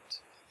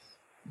concept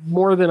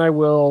more than I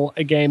will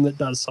a game that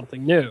does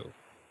something new.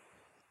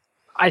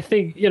 I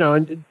think,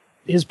 and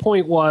his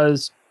point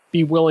was,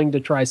 be willing to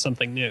try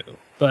something new.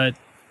 But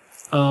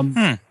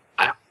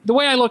the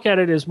way I look at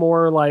it is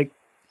more like,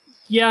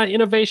 yeah,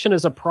 innovation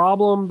is a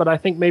problem, but I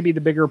think maybe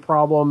the bigger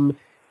problem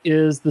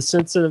is the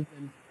sense of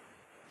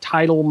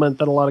entitlement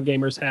that a lot of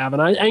gamers have.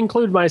 And I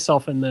include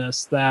myself in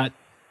this, that,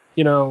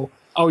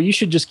 oh, you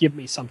should just give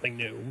me something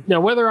new.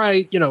 Now,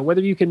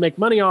 whether you can make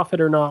money off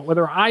it or not,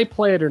 whether I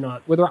play it or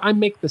not, whether I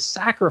make the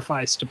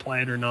sacrifice to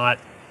play it or not,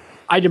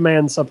 I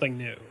demand something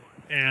new.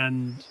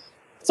 And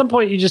at some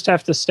point you just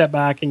have to step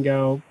back and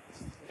go,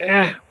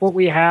 what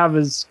we have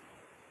is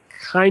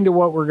kind of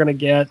what we're going to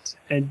get.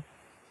 And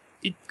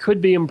it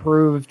could be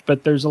improved,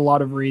 but there's a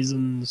lot of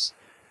reasons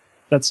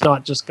that's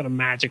not just going to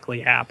magically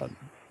happen.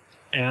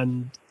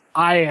 And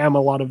I am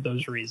a lot of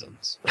those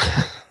reasons.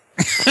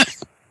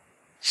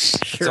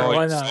 Sure,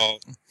 why not?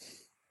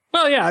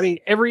 Well, yeah, I mean,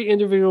 every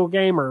individual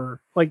gamer,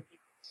 like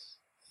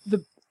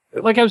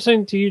I was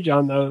saying to you,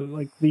 John, though,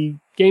 like the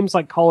games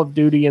like Call of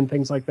Duty and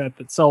things like that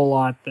sell a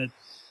lot, that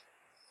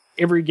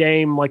every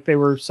game, like they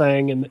were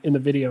saying in the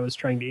video, is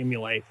trying to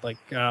emulate. Like,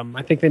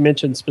 I think they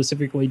mentioned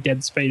specifically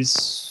Dead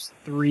Space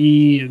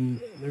 3,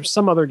 and there's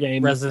some other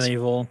game,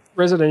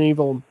 Resident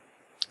Evil,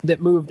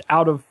 that moved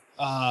out of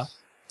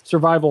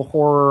survival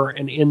horror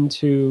and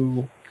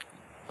into,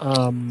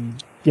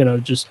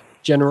 just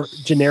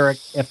generic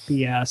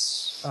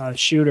FPS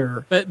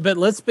shooter. But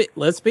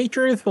let's be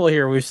truthful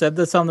here. We've said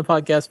this on the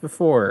podcast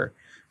before.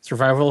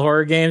 Survival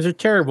horror games are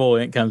terrible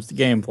when it comes to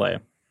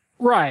gameplay.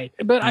 Right,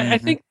 but I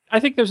think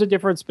there's a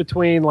difference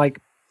between like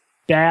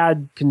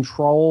bad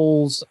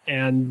controls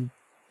and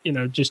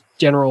just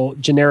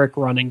generic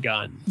run and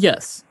gun.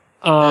 Yes,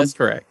 that's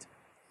correct.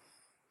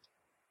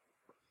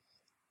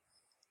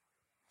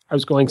 I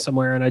was going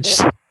somewhere and I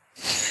just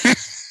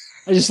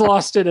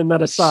lost it in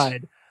that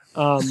aside.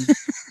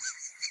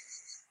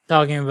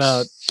 Talking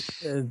about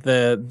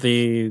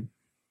the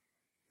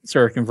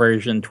sort of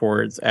conversion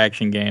towards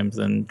action games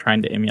and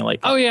trying to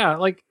emulate them. Oh yeah,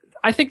 like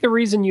I think the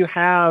reason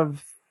that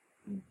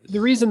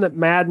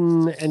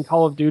Madden and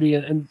Call of Duty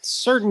and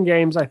certain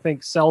games I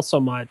think sell so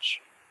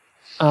much,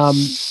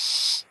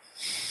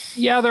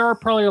 there are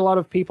probably a lot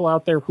of people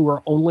out there who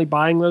are only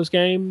buying those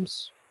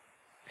games,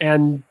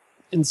 and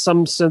in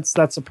some sense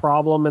that's a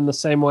problem, in the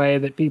same way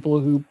that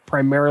people who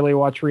primarily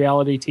watch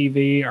reality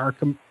TV are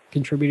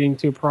contributing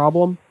to a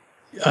problem.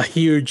 A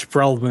huge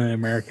problem in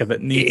America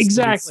that needs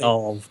to be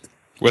solved.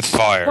 With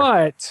fire.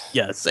 But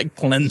yes, a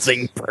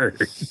cleansing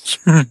purge.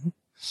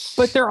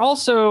 But they're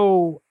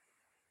also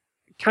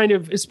kind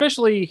of,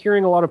 especially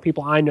hearing a lot of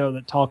people I know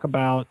that talk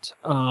about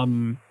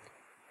playing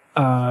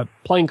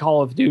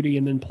Call of Duty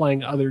and then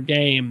playing other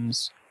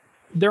games,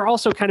 they're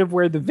also kind of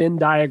where the Venn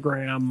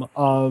diagram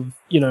of,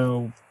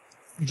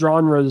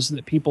 genres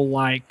that people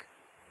like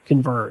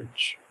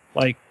converge.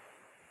 Like,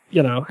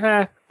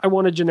 I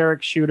want a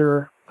generic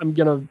shooter. I'm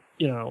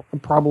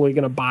probably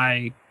going to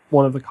buy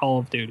one of the Call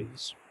of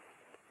Duties.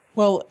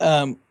 Well,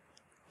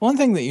 one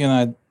thing that you and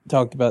I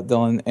talked about,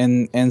 Dylan,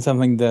 and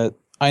something that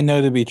I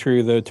know to be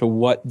true, though, to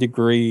what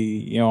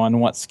degree, on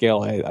what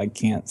scale, I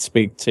can't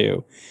speak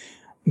to.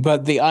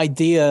 But the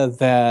idea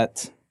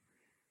that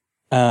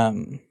a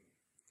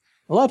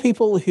lot of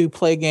people who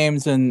play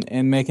games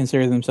and may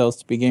consider themselves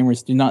to be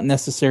gamers do not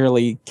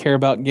necessarily care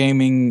about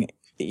gaming.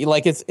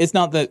 Like, it's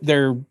not that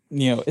they're,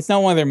 it's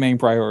not one of their main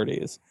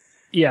priorities.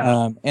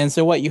 Yeah. And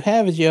so what you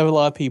have is a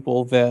lot of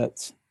people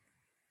that,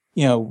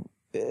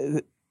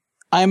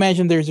 I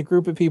imagine there's a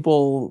group of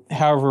people,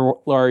 however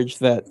large,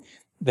 that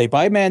they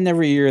buy Madden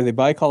every year, they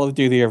buy Call of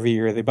Duty every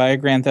year, they buy a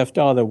Grand Theft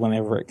Auto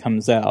whenever it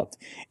comes out.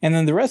 And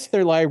then the rest of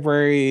their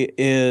library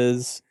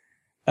is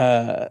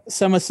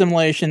some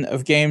assimilation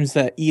of games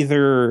that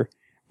either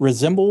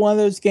resemble one of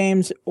those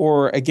games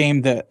or a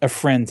game that a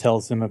friend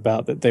tells them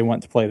about that they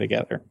want to play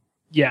together.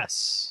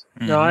 Yes.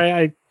 Mm-hmm. No,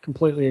 I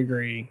completely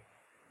agree.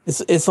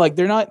 It's like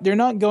they're not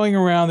going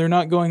around, they're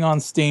not going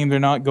on Steam, they're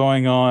not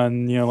going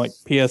on, like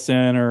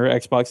PSN or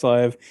Xbox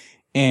Live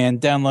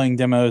and downloading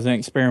demos and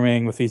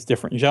experimenting with these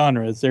different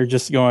genres. They're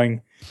just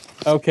going,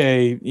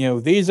 okay,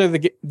 these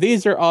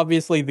are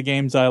obviously the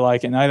games I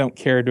like, and I don't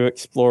care to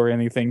explore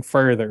anything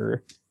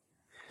further.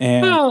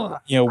 And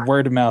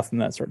word of mouth and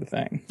that sort of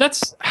thing.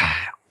 That's,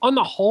 on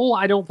the whole,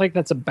 I don't think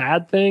that's a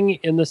bad thing,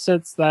 in the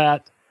sense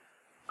that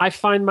I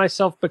find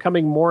myself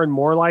becoming more and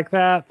more like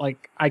that.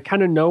 Like, I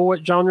kind of know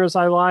what genres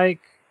I like.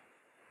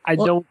 I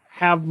don't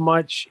have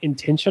much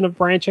intention of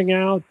branching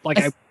out. Like,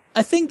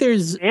 I think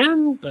there's...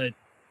 but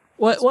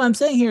what I'm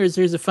saying here is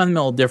there's a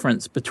fundamental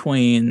difference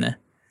between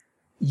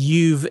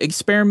you've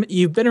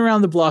been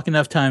around the block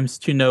enough times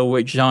to know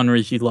which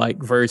genres you like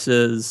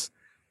versus,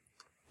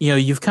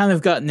 you've kind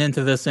of gotten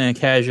into this in a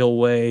casual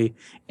way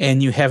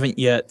and you haven't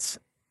yet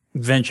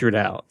ventured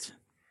out.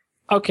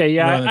 Okay,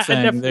 yeah, I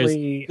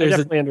definitely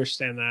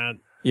understand that.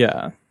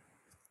 Yeah.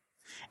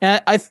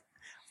 And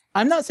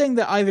I'm not saying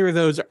that either of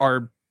those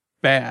are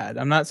bad.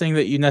 I'm not saying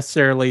that you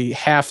necessarily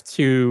have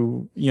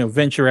to,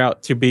 venture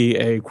out to be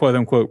a quote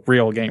unquote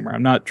real gamer.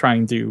 I'm not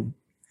trying to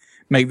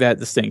make that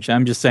distinction.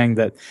 I'm just saying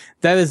that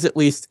is at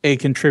least a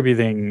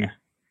contributing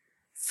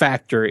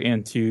factor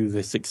into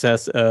the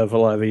success of a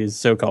lot of these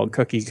so-called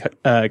cookie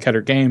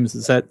cutter games,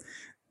 is that,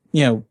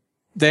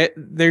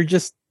 they're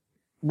just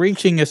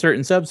reaching a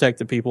certain subsect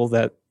of people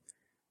that,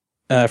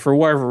 for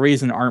whatever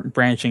reason, aren't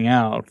branching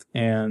out,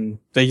 and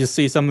they just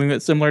see something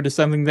that's similar to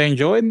something they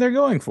enjoy, and they're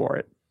going for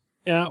it.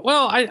 Yeah,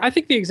 well, I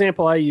think the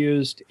example I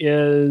used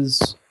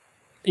is,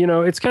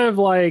 it's kind of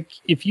like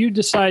if you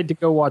decide to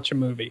go watch a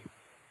movie,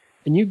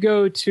 and you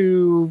go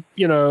to,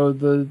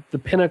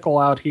 the Pinnacle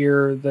out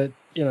here that,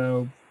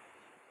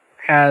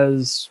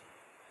 has,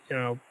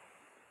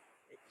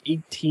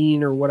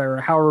 18 or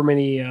whatever, however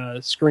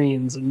many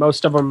screens, and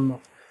most of them,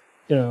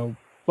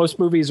 most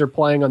movies are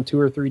playing on 2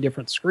 or 3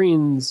 different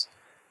screens.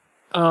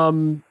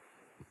 You're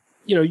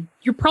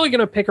probably going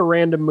to pick a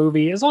random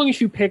movie as long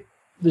as you pick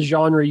the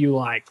genre you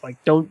like.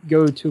 Like, don't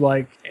go to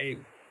like a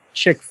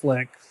chick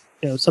flick,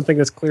 something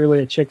that's clearly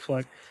a chick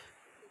flick.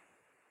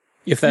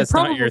 If that's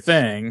not your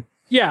thing.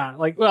 Yeah.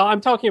 Like, well, I'm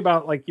talking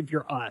about like if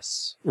you're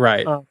us.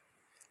 Right.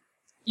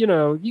 You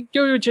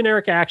go to a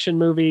generic action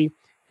movie.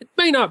 It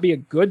may not be a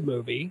good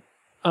movie.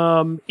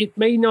 It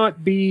may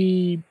not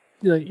be,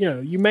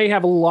 you may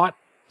have a lot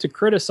to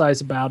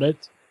criticize about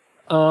it.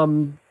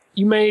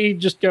 You may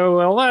just go,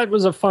 well, that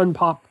was a fun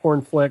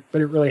popcorn flick,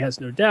 but it really has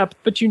no depth,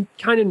 but you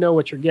kind of know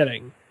what you're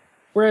getting.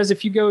 Whereas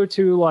if you go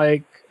to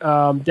like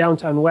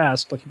Downtown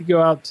West, like if you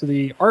go out to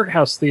the art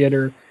house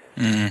theater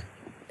and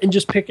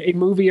just pick a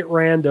movie at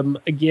random,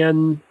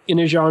 again, in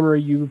a genre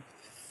you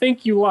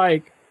think you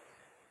like,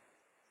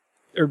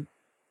 or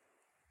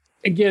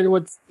again,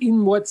 what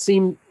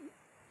seems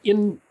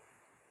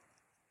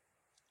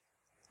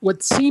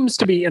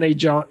to be in a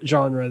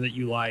genre that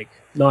you like,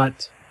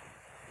 not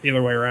the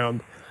other way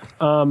around.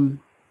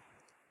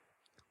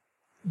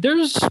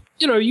 There's,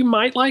 you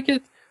might like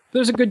it.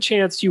 There's a good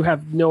chance you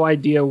have no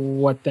idea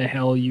what the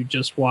hell you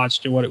just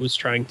watched and what it was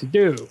trying to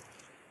do.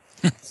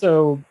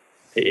 So,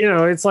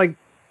 it's like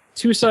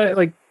two sides,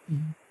 like,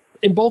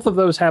 and both of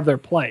those have their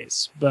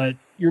place, but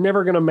you're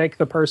never going to make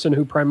the person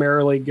who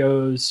primarily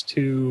goes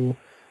to,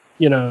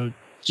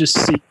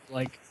 just see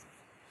like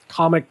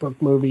comic book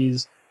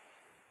movies,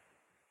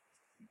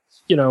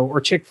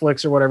 or chick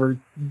flicks or whatever,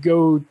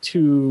 go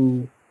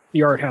to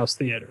the art house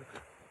theater.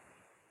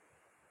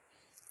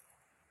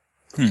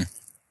 I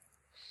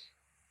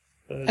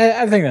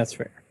think that's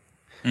fair.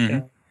 Mm-hmm.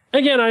 Yeah.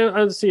 Again,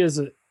 I see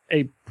as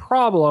a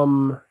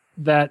problem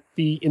that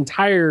the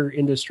entire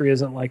industry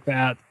isn't like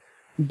that,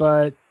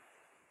 but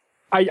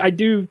I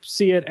do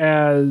see it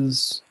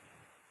as,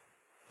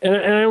 and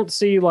I don't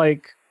see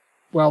like,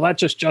 well, that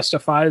just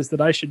justifies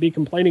that I should be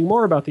complaining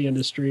more about the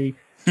industry.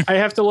 I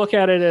have to look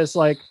at it as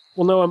like,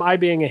 well, no, am I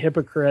being a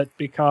hypocrite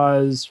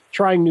because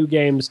trying new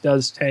games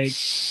does take,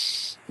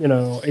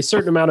 a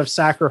certain amount of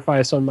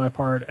sacrifice on my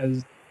part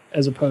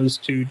as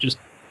opposed to just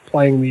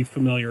playing the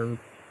familiar.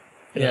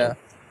 Yeah.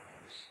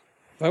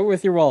 Vote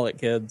with your wallet,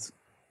 kids.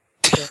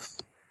 Yeah.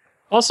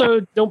 Also,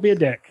 don't be a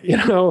dick.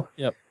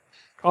 Yep.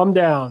 Calm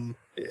down.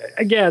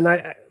 Again,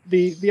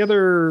 the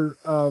other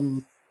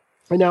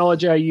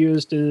analogy I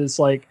used is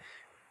like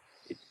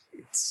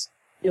it's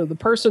the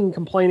person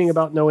complaining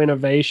about no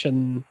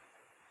innovation.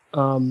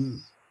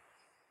 In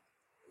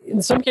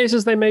some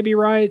cases they may be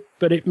right,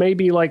 but it may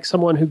be like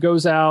someone who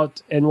goes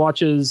out and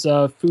watches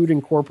Food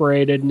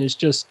Incorporated and is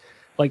just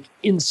like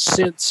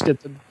incensed at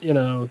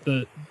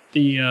the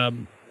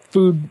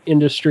food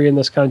industry in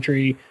this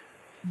country,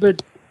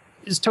 but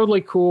is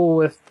totally cool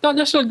with not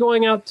necessarily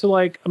going out to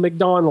like a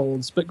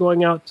McDonald's, but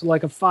going out to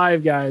like a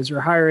Five Guys or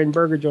a higher end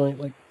burger joint.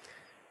 Like,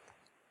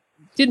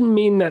 didn't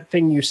mean that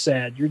thing you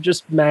said. You're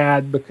just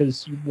mad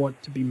because you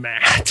want to be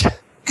mad.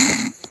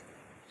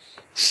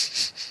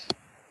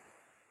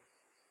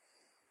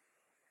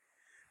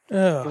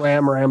 The way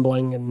I'm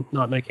rambling and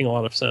not making a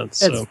lot of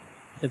sense. Or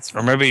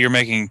maybe you're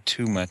making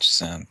too much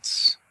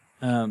sense.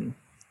 And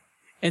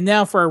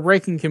now for our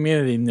breaking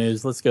community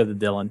news, let's go to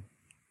Dylan.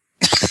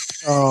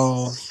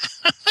 Oh.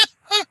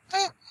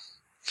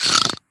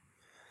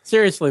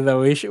 Seriously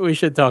though, we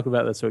should talk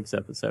about this week's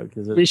episode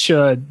because we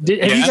should.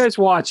 Have you guys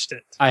watched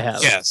it? I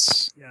have.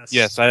 Yes.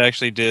 I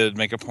actually did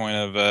make a point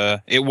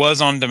of. It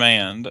was on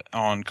demand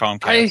on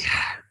Comcast.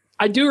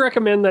 I do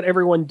recommend that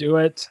everyone do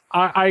it.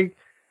 I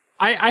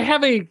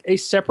have a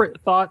separate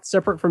thought,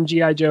 separate from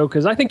G.I. Joe,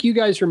 because I think you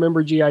guys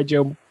remember G.I.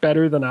 Joe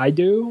better than I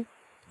do.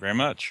 Very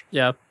much.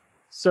 Yeah.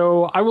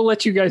 So I will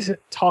let you guys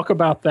talk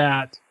about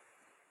that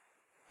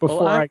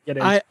before I get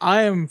into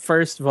I am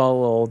first of all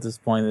a little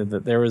disappointed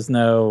that there was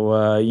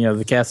no,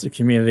 the cast of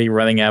Community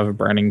running out of a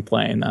burning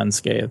plane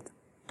unscathed.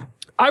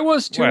 I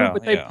was too,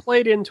 but they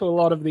played into a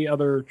lot of the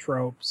other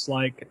tropes,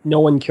 like no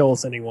one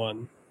kills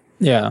anyone.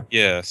 Yeah.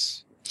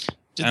 Yes.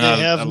 Did they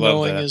have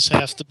knowing is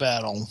half the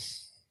battle?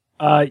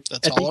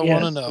 That's all I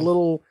want to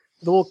know.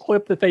 The little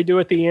clip that they do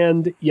at the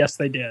end, yes,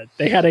 they did.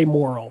 They had a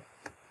moral.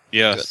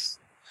 Yes.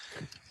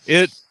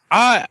 The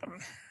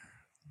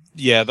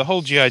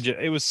whole G.I. Joe,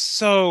 it was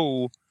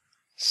so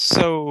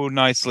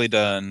nicely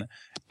done.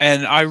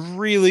 And I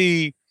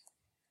really,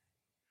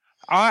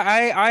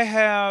 I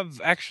have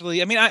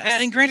actually,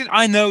 and granted,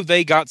 I know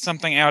they got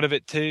something out of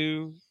it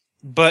too,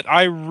 but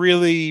I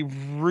really,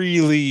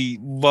 really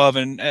love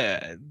and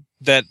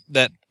that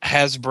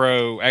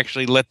Hasbro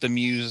actually let them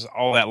use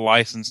all that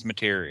licensed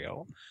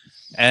material,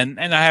 and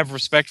I have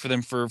respect for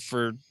them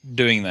for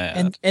doing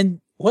that.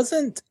 And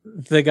wasn't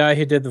the guy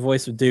who did the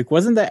voice of Duke,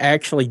 wasn't that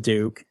actually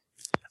Duke?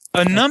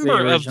 A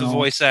number of the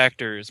voice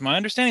actors. My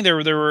understanding, there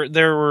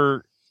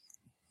were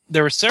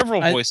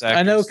several voice actors.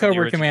 I know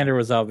Cobra Commander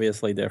was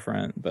obviously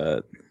different,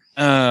 but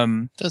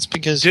that's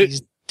because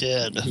he's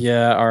dead.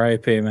 Yeah,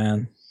 R.I.P.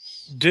 man.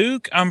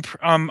 Duke,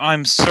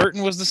 I'm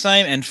certain was the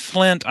same, and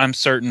Flint, I'm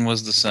certain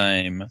was the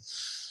same.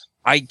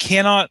 I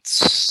cannot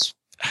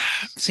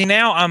see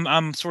now.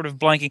 I'm sort of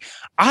blanking.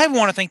 I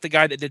want to think the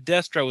guy that did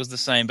Destro was the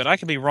same, but I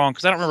could be wrong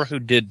because I don't remember who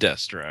did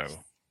Destro.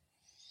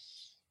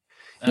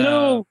 You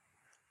know,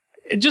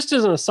 just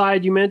as an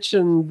aside, you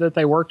mentioned that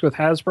they worked with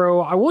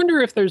Hasbro. I wonder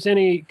if there's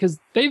any, because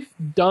they've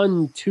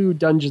done 2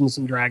 Dungeons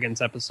and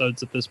Dragons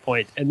episodes at this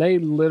point, and they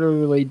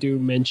literally do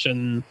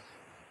mention,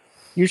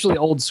 usually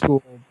old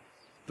school,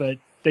 but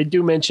they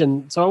do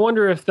mention. So I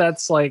wonder if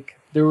that's like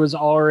there was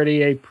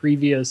already a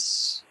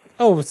previous.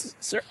 Oh,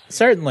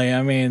 certainly.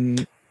 I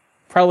mean,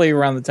 probably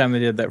around the time they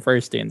did that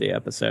first D&D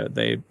episode,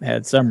 they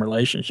had some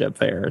relationship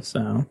there.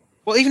 So,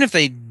 well, even if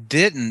they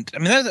didn't, I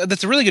mean,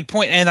 that's a really good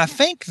point. And I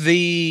think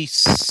the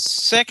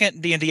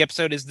second D&D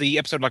episode is the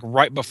episode like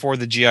right before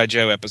the G.I.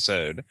 Joe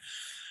episode.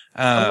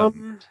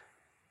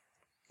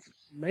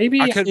 Maybe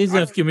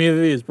Season of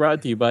Community is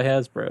brought to you by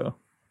Hasbro.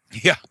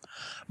 Yeah,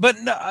 but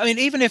no, I mean,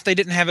 even if they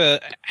didn't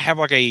have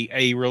like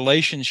a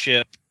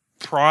relationship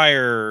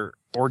prior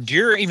or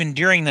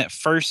during that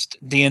first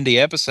D&D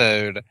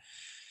episode,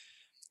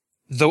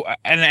 though,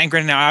 and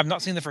granted, now I've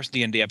not seen the first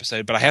D&D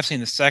episode, but I have seen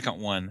the second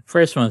one.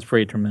 First one's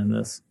pretty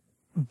tremendous.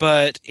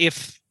 But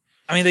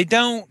they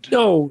don't.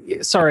 No,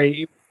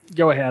 sorry.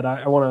 Go ahead.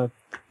 I want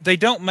to. They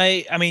don't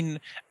make. I mean,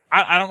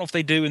 I don't know if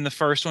they do in the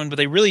first one, but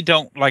they really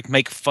don't like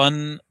make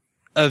fun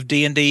of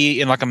D&D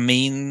in like a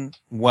mean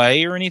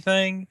way or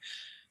anything.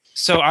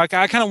 So I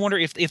kind of wonder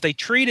if they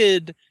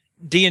treated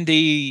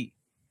D&D,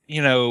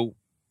 I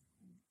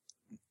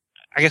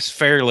guess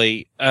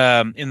fairly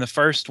in the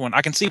first one.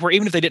 I can see where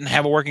even if they didn't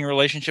have a working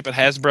relationship with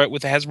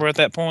Hasbro at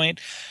that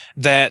point,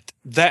 that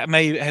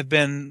may have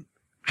been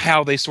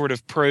how they sort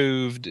of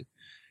proved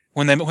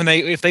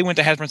if they went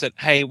to Hasbro and said,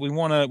 "Hey, we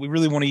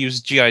really want to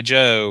use G.I.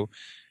 Joe,"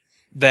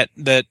 that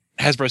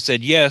Hasbro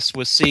said yes,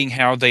 was seeing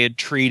how they had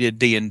treated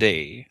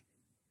D&D.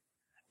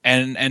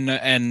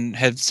 And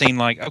had seen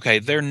like, okay,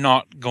 they're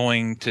not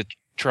going to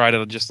try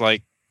to just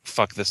like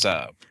fuck this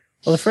up.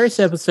 Well, the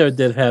first episode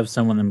did have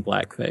someone in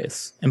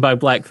blackface, and by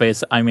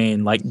blackface I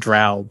mean like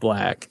drow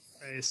black.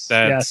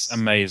 That's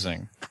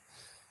amazing.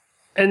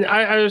 And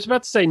I was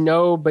about to say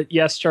no, but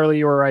yes, Charlie,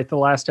 you were right. The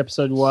last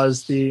episode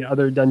was the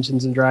other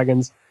Dungeons and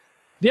Dragons.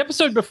 The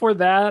episode before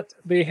that,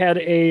 they had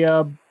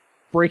a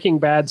Breaking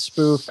Bad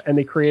spoof, and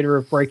the creator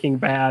of Breaking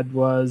Bad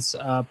was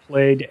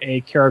played a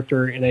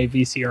character in a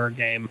VCR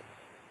game.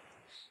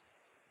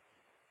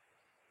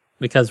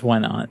 Because why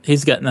not?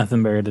 He's got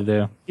nothing better to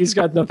do. He's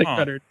got nothing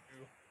better to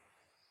do.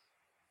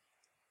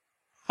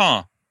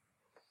 Huh.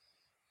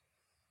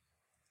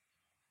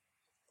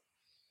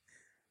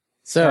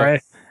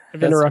 Sorry,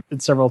 I've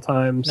interrupted several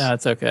times. No,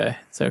 it's okay.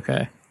 It's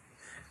okay.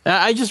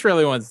 I just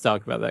really wanted to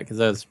talk about that because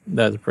that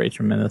was a pretty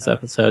tremendous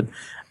episode.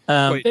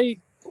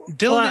 Wait,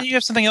 Dylan, did you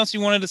have something else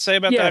you wanted to say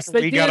about that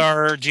after we got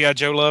our G.I.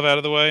 Joe love out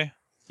of the way?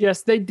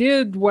 Yes, they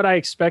did what I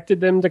expected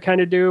them to kind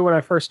of do when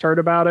I first heard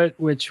about it,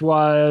 which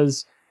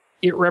was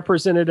it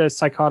represented a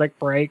psychotic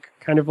break,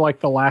 kind of like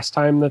the last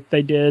time that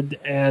they did,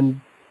 and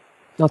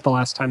not the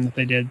last time that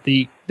they did.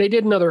 They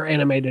did another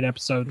animated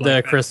episode.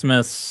 The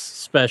Christmas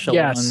special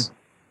one.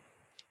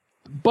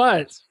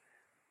 But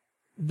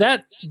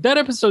that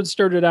episode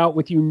started out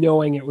with you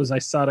knowing it was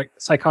a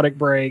psychotic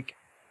break,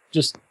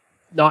 just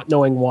not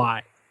knowing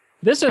why.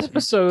 This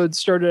episode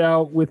started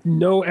out with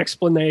no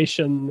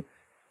explanation,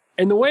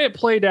 and the way it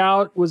played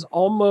out was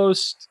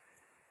almost...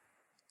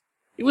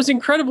 It was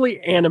incredibly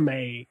anime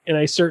in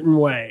a certain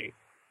way.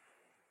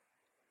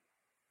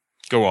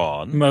 Go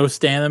on.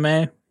 Most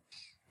anime?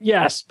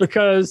 Yes,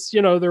 because,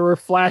 there were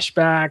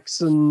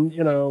flashbacks and,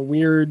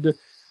 weird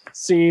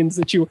scenes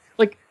that you...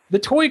 Like, the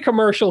toy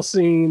commercial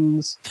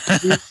scenes,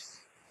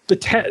 the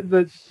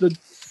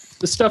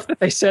stuff that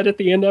they said at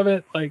the end of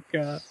it, like,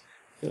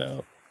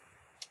 no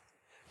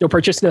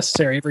purchase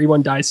necessary.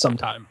 Everyone dies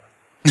sometime.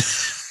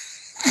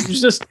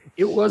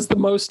 It was the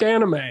most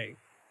anime.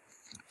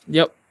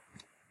 Yep.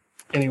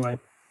 Anyway.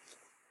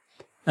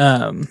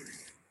 So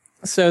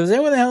does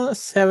anyone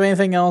else have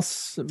anything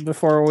else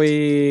before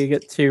we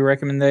get to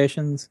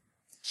recommendations?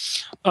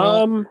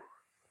 Go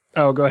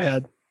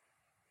ahead.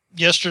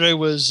 Yesterday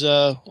was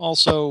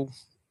also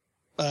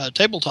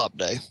tabletop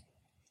day.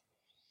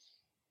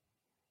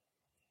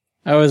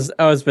 I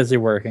was busy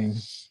working,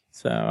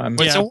 so I'm.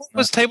 Wait, so what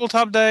was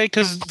tabletop day?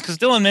 Because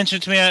Dylan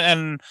mentioned it to me,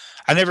 and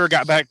I never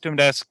got back to him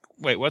to ask.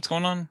 Wait, what's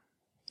going on?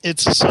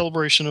 It's a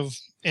celebration of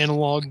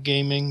analog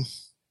gaming.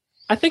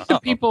 I think the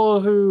people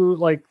who,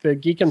 like the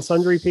Geek and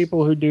Sundry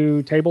people who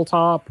do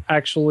tabletop,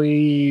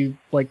 actually,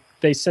 like,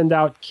 they send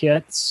out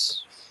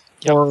kits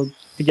for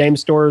the game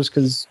stores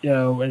because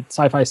at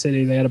Sci-Fi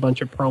City they had a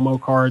bunch of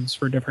promo cards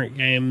for different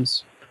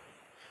games.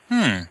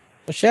 Well,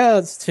 shout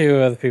outs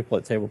to the people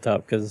at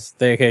Tabletop because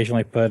they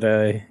occasionally put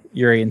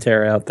Yuri and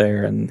Terra out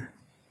there, and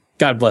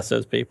God bless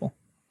those people.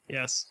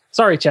 Yes.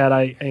 Sorry, Chad,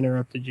 I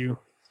interrupted you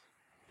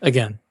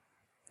Again.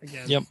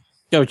 Yep.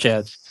 Go,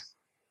 Chad.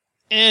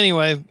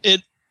 Anyway,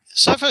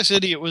 Sci-Fi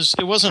City, it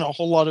wasn't a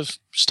whole lot of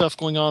stuff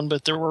going on,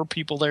 but there were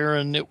people there,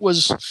 and it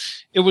was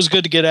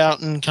good to get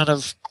out and kind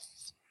of,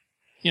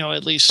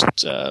 at least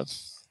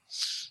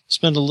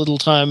spend a little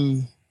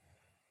time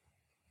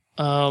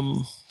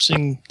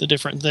seeing the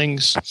different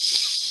things.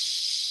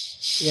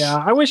 Yeah,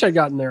 I wish I'd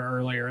gotten there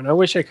earlier, and I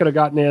wish I could have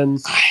gotten in.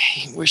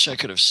 I wish I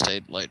could have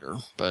stayed later,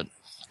 but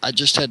I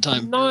just had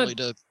time barely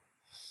to.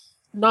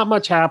 Not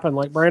much happened.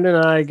 Like Brandon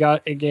and I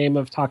got a game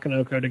of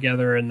Takenoko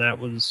together, and that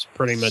was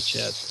pretty much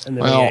it. And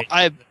then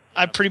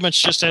I pretty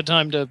much just had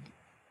time to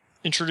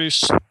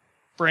introduce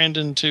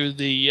Brandon to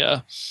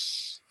the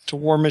to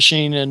War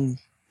Machine and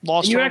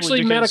Lost. And you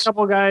actually met a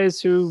couple guys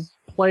who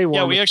play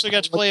War. Yeah, we actually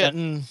got to play it,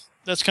 and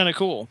that's kind of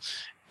cool.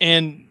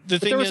 And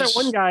there was that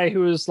one guy who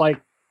was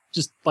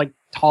just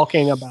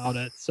talking about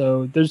it.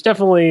 So there's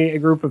definitely a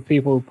group of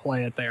people who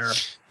play it there.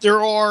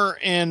 There are,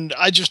 and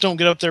I just don't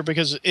get up there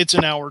because it's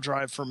an hour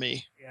drive for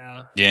me.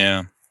 Yeah.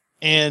 Yeah.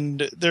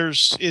 And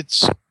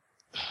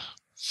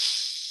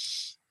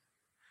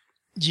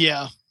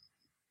yeah.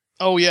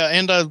 Oh yeah,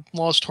 and I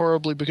lost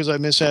horribly because I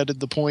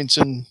misadded the points,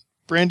 and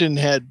Brandon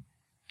had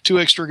 2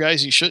 extra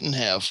guys he shouldn't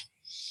have.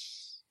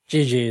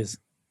 GG's.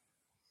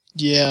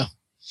 Yeah.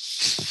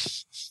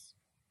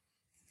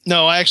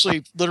 No, I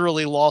actually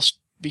literally lost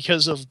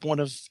because of one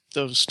of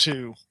those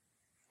 2.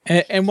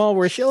 And while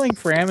we're shilling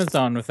for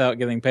Amazon without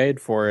getting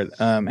paid for it,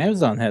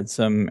 Amazon had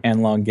some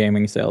analog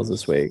gaming sales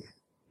this week.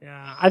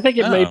 Yeah, I think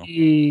it may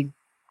be.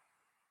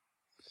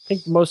 I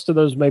think most of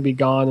those may be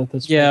gone at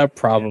this point. Yeah,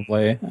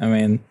 probably. I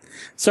mean,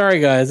 sorry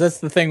guys, that's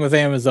the thing with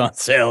Amazon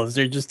sales.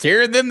 They're just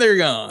here and then they're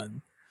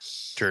gone.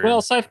 True.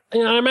 Well, I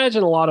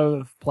imagine a lot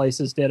of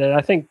places did it.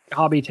 I think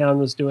Hobbytown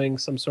was doing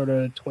some sort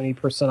of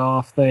 20%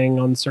 off thing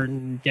on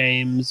certain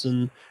games,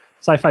 and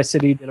Sci-Fi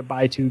City did a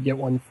buy 2 get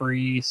 1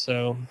 free.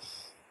 So,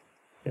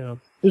 it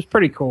was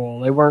pretty cool.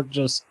 They weren't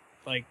just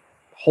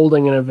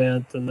holding an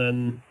event and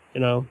then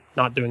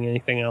not doing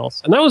anything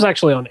else. And that was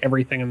actually on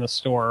everything in the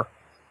store.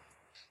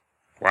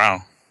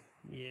 Wow.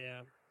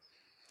 Yeah.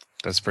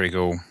 That's pretty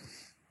cool.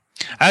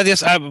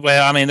 There's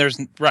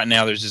right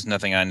now there's just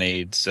nothing I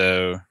need,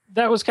 so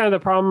that was kind of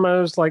the problem.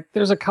 I was like,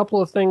 there's a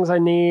couple of things I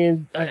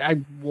need,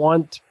 I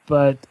want,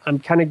 but I'm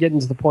kind of getting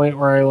to the point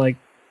where I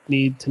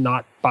need to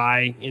not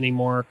buy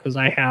anymore because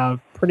I have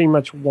pretty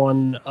much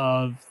one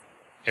of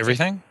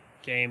everything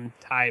game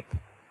type.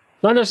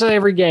 Not necessarily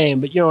every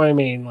game, but you know what I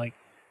mean.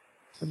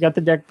 I've got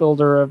the deck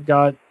builder. I've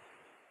got,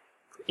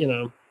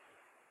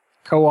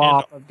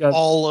 co-op. I've got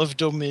all of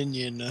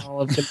Dominion.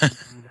 All of Dominion.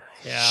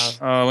 Yeah.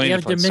 Oh, we We need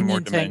have to put some more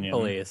Dominion Tank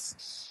Dominion.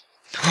 Police.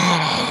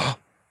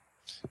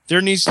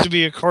 There needs to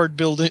be a card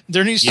building.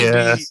 There needs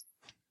to be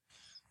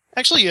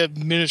actually a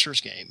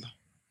miniatures game.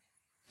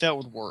 That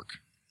would work.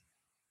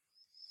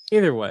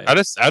 Either way. I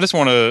just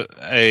want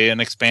an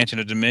expansion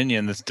of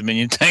Dominion that's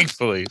Dominion Tank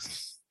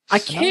Police. I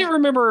can't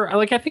remember.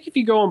 I think if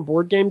you go on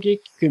Board Game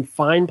Geek, you can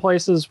find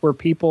places where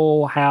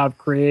people have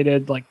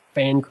created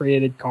fan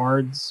created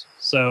cards.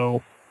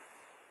 So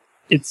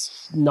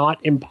it's not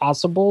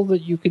impossible that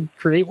you could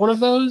create one of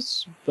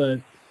those,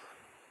 but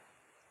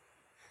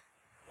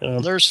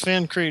there's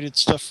fan created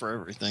stuff for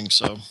everything.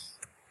 So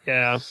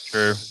yeah,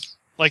 True.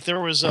 There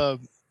was a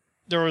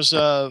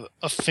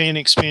fan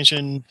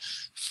expansion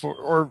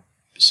or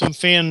some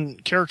fan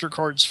character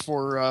cards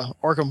for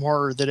Arkham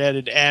Horror that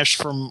added Ash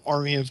from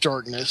Army of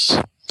Darkness.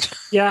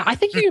 Yeah, I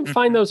think you can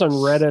find those on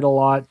Reddit a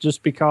lot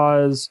just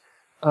because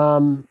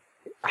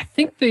I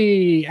think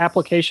the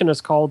application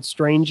is called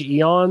Strange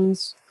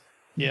Eons.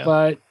 Yeah.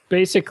 But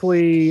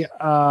basically,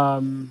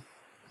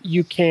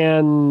 you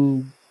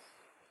can...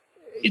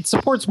 It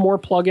supports more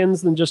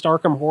plugins than just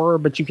Arkham Horror,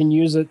 but you can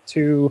use it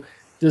to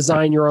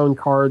design your own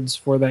cards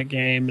for that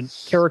game, and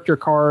character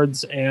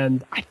cards,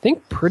 and I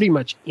think pretty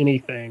much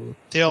anything.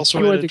 They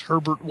also added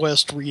Herbert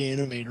West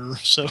Reanimator,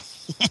 so...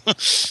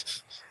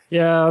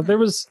 Yeah, there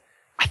was...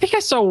 I think I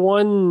saw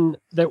one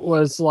that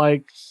was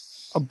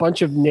a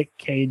bunch of Nick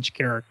Cage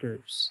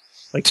characters.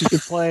 You could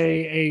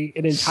play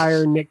an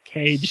entire Nick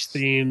Cage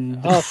theme.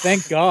 Oh,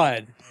 thank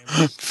God.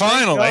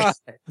 Finally.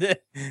 Thank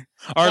God.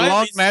 Our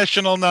long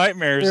national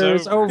nightmare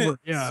is over.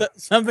 Yeah.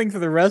 Something for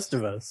the rest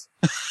of us.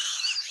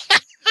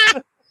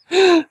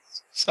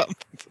 Something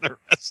for the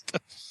rest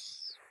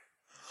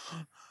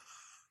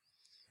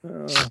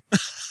of us.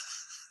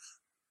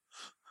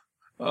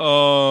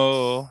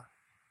 Oh,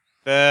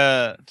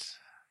 that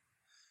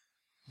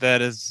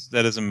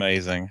is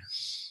amazing.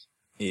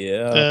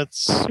 Yeah.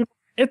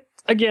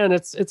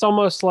 It's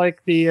almost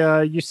like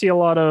the you see a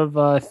lot of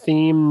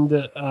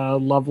themed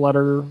love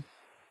letter.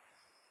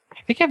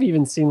 I think I've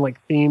even seen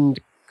themed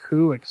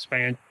coup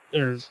expand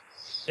or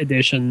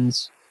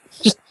editions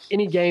just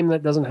any game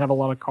that doesn't have a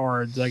lot of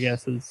cards, I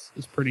guess, is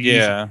pretty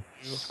Yeah.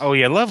 easy. Oh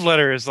yeah, Love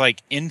Letter is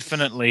like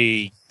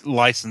infinitely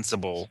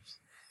licensable.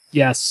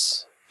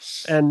 Yes.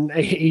 And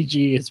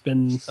AEG has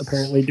been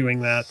apparently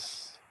doing that.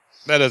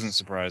 That doesn't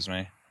surprise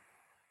me.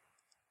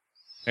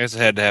 I guess it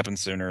had to happen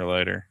sooner or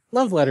later.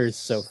 Love Letter is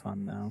so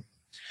fun, though.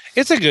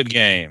 It's a good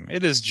game.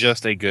 It is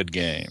just a good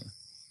game.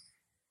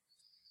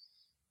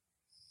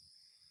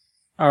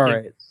 All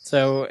right.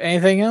 So,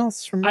 anything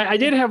else from? I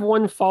did have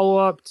one follow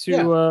up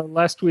to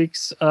last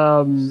week's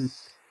April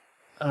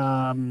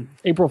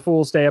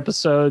Fool's Day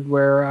episode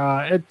where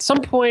at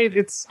some point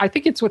I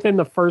think it's within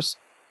the first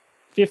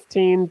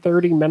 15,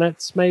 30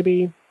 minutes,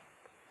 maybe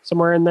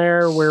somewhere in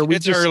there where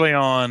It's early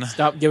on.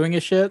 Stop giving a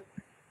shit.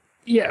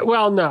 Yeah,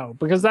 well, no,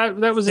 because that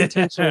was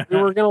intentional. We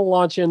were going to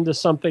launch into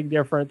something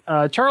different.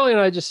 Charlie and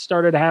I just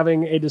started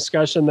having a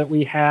discussion that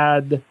we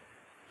had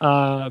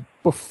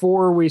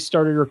before we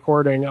started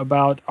recording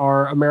about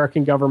our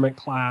American government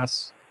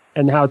class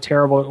and how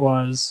terrible it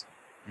was.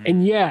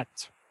 And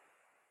yet,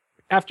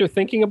 after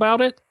thinking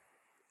about it,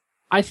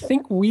 I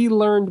think we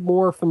learned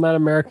more from that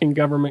American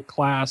government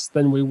class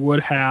than we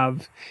would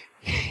have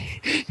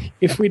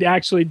if we'd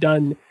actually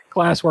done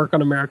classwork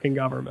on American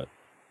government.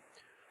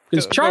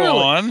 Because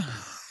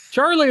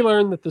Charlie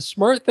learned that the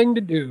smart thing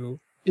to do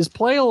is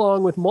play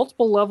along with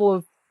multiple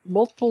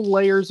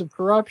layers of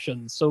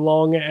corruption, so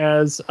long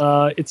as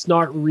it's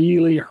not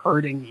really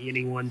hurting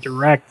anyone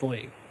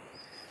directly.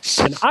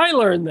 And I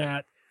learned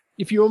that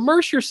if you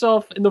immerse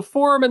yourself in the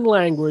form and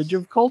language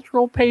of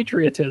cultural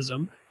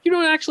patriotism, you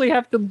don't actually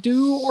have to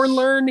do or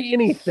learn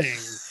anything.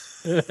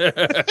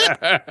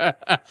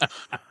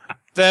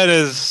 That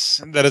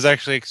is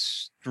actually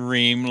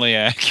extremely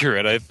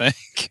accurate, I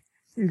think.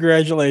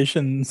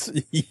 Congratulations,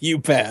 you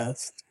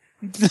passed.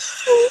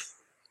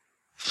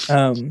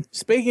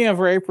 Speaking of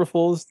our April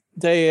Fool's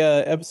Day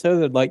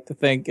episode, I'd like to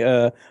thank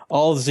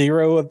all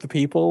 0 of the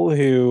people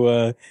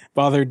who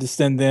bothered to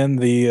send in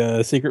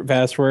the secret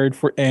password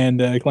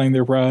and claim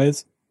their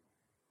prize.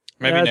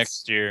 Maybe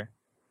next year.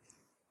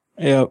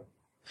 Yep.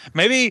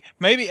 Maybe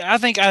I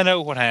think I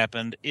know what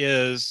happened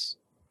is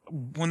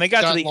when they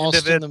got to the end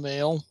of it in the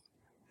mail.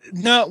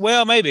 No,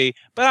 well, maybe,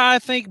 but I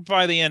think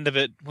by the end of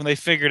it, when they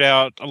figured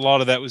out a lot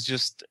of that was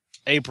just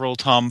April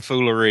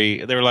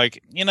tomfoolery, they were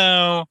like,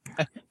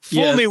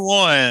 fool me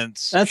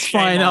once. That's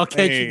shame fine. on I'll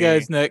catch me. you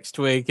guys next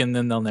week, and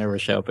then they'll never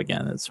show up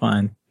again. It's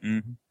fine.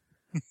 Mm-hmm.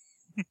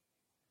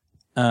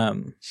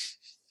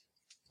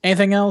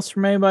 Anything else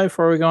from anybody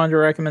before we go on to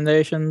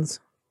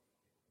recommendations?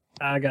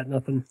 I got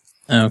nothing.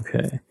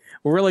 Okay.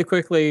 Well, really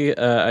quickly,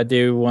 I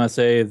do want to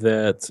say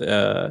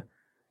that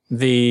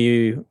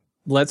the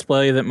Let's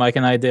Play that Mike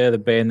and I did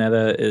of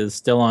Bayonetta is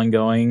still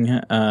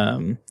ongoing.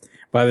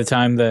 By the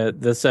time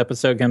that this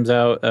episode comes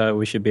out,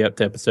 we should be up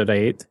to episode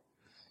 8.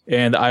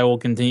 And I will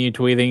continue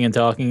tweeting and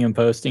talking and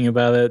posting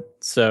about it.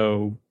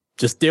 So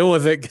just deal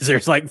with it because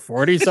there's like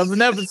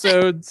 40-something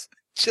episodes.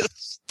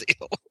 Just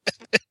deal.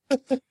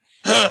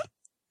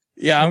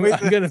 Yeah, I'm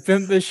going to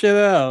pimp this shit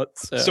out.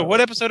 So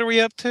what episode are we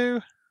up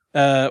to?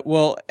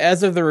 Well,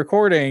 as of the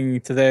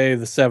recording today,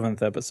 the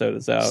 7th episode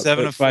is out.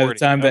 7 of 40. By the 40.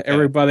 time that Okay.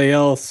 everybody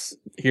else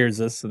hears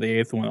this, the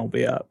 8th one will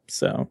be up.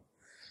 So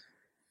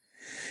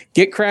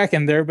get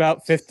cracking. They're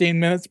about 15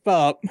 minutes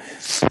pop.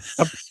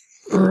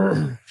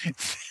 And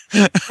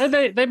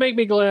they make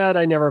me glad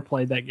I never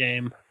played that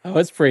game. Oh,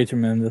 it's pretty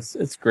tremendous.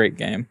 It's a great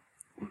game.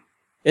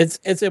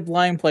 It's a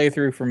blind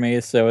playthrough for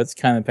me, so it's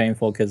kind of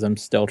painful because I'm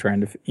still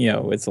trying to,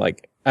 it's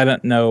like I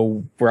don't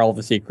know where all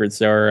the secrets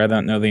are. I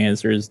don't know the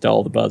answers to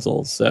all the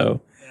puzzles,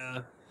 so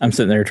Yeah. I'm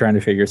sitting there trying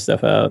to figure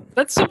stuff out.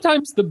 That's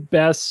sometimes the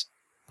best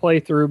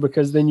playthrough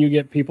because then you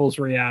get people's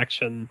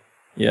reaction.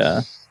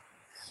 Yeah.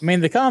 I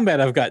mean, the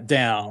combat I've got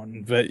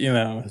down, but,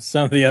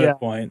 some of the other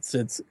points,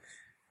 it's,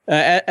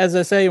 as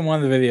I say in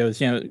one of the videos,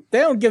 they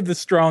don't give the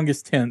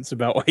strongest hints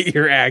about what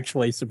you're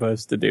actually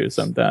supposed to do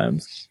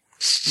sometimes.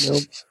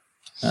 Nope.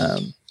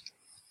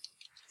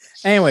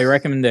 Anyway,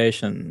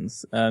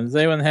 recommendations. Does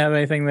anyone have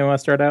anything they want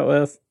to start out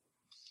with?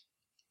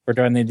 Or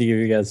do I need to give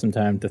you guys some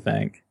time to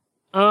think?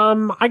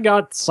 I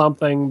got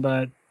something,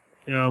 but,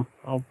 I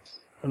don't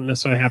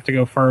necessarily have to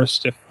go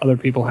first if other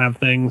people have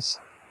things.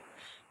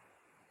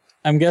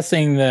 I'm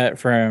guessing that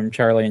from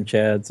Charlie and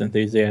Chad's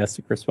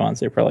enthusiastic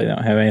response, they probably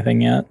don't have anything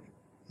yet.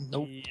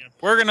 Nope.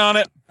 Working on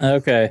it.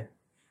 Okay.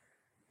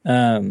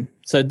 So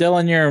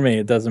Dylan, you're me.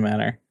 It doesn't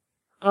matter.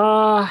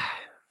 I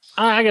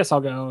guess I'll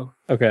go.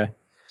 Okay.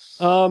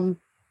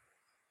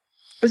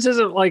 This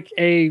isn't like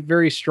a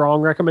very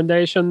strong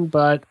recommendation,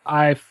 but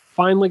I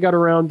finally got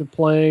around to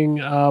playing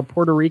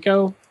Puerto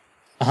Rico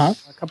Uh-huh.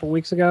 a couple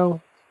weeks ago,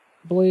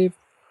 I believe.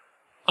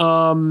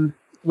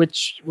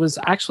 Which was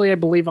actually, I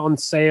believe, on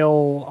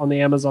sale on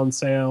the Amazon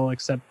sale,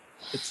 except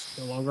it's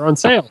no longer on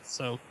sale.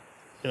 So,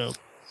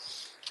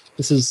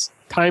 this is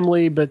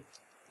timely, but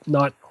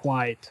not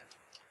quite.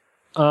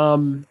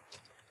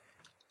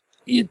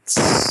 It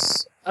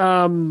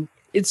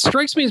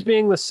strikes me as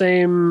being the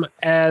same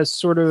as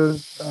sort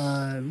of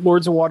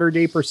Lords of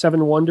Waterdeep or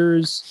Seven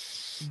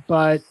Wonders,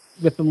 but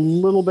with a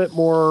little bit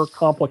more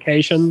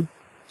complication.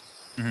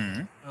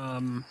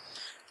 Mm-hmm.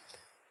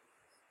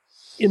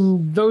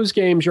 In those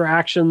games, your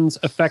actions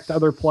affect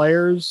other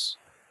players.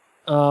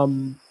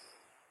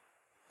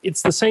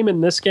 It's the same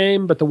in this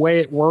game, but the way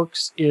it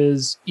works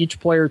is each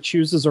player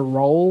chooses a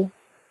role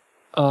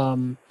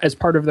as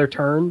part of their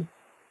turn,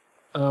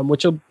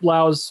 which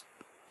allows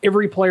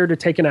every player to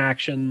take an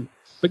action,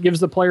 but gives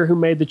the player who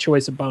made the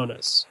choice a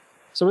bonus.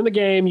 So in the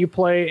game, you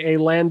play a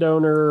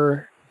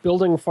landowner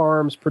building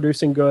farms,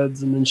 producing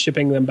goods, and then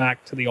shipping them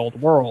back to the old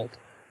world.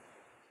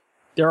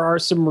 There are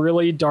some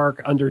really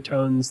dark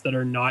undertones that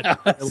are not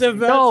really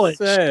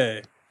acknowledged.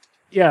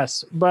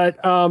 Yes, but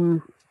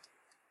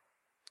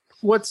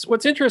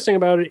what's interesting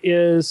about it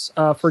is,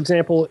 for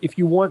example, if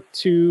you want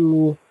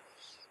to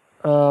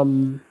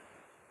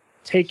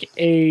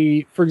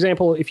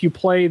if you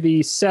play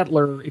the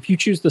settler, if you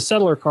choose the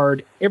settler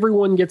card,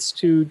 everyone gets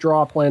to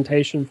draw a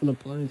plantation from the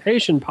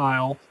plantation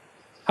pile.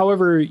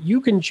 However,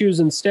 you can choose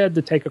instead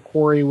to take a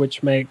quarry,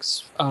 which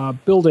makes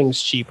buildings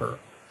cheaper.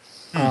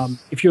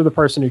 If you're the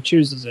person who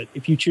chooses it.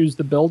 If you choose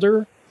the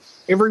builder,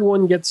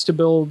 everyone gets to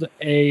build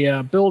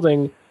a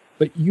building,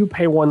 but you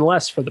pay one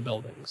less for the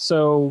building.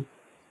 So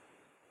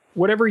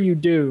whatever you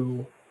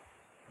do,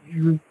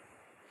 you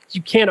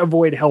can't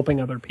avoid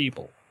helping other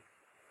people.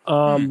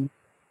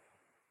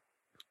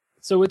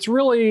 So it's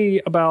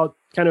really about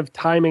kind of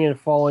timing and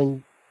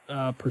following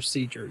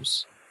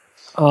procedures.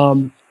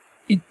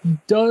 It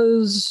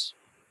does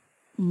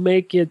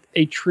make it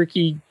a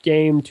tricky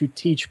game to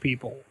teach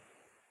people,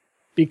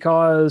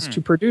 because to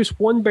produce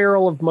 1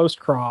 barrel of most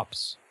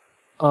crops,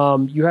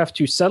 you have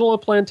to settle a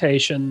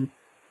plantation,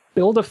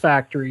 build a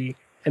factory,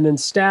 and then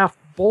staff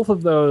both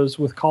of those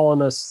with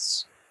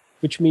colonists,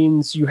 which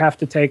means you have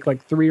to take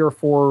like 3 or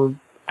 4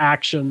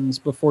 actions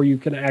before you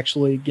can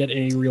actually get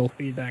any real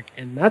feedback.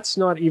 And that's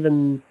not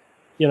even,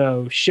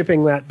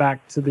 shipping that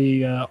back to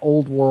the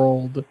old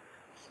world,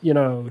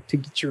 to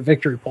get your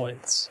victory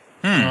points.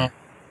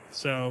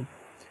 So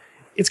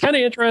it's kind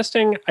of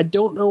interesting. I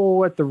don't know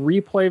what the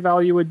replay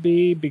value would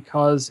be,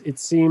 because it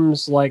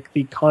seems like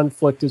the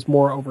conflict is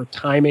more over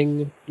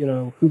timing,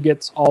 who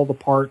gets all the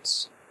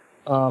parts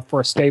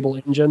for a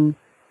stable engine,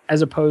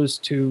 as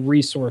opposed to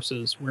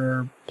resources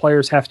where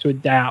players have to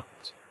adapt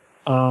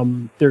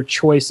their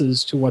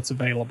choices to what's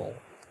available.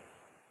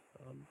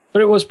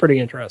 But it was pretty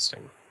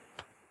interesting.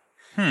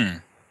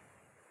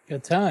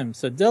 Good time.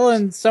 So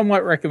Dylan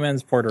somewhat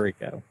recommends Puerto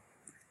Rico.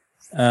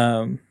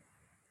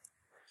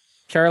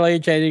 Charlie,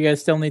 Jay, do you guys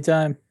still need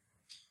time?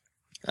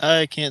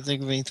 I can't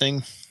think of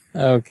anything.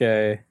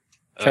 Okay.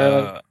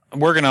 Charlie? I'm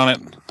working on it.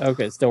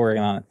 Okay, still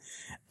working on it.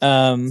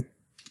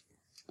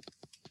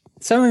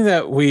 Something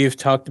that we've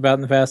talked about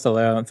in the past,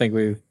 although I don't think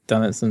we've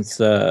done it since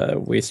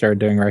we started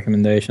doing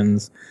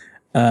recommendations.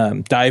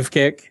 Dive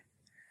Kick.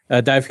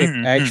 Dive Kick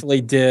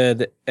actually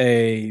did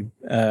an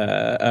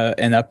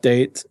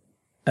update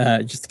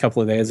just a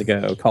couple of days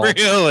ago.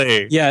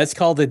 Really? Yeah, it's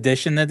called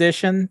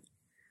Edition,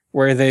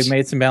 where they've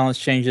made some balance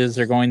changes.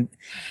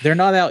 They're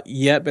not out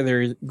yet, but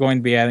they're going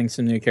to be adding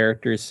some new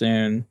characters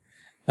soon.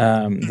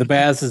 The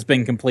Baz has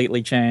been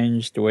completely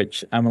changed,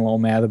 which I'm a little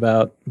mad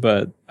about,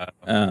 but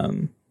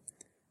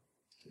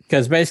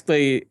because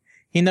basically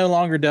he no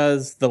longer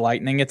does the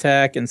lightning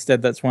attack.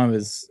 Instead, that's one of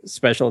his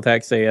special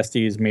attacks that he has to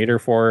use meter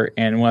for,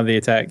 and one of the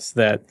attacks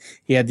that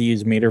he had to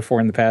use meter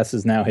for in the past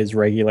is now his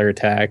regular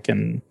attack,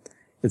 and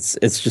it's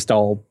just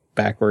all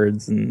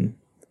backwards and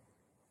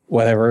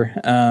whatever.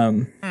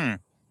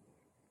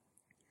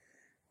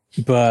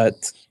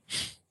 But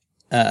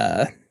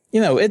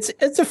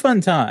it's a fun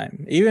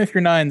time, even if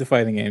you're not into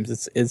fighting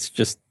games. It's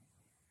just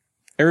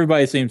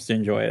everybody seems to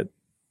enjoy it.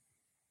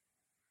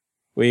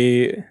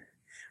 We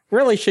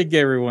really should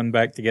get everyone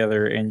back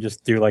together and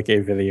just do like a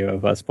video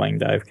of us playing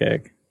Dive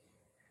Kick.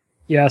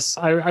 Yes,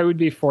 I would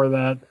be for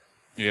that.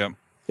 Yeah,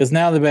 because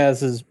now the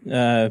Baz has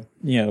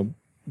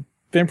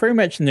been pretty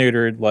much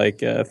neutered, like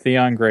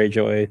Theon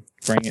Greyjoy,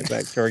 bringing it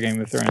back to our Game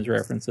of Thrones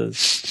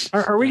references.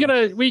 Are we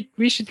gonna?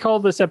 We should call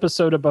this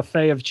episode a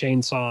buffet of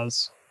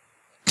chainsaws.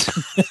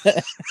 You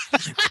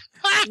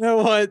know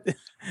what?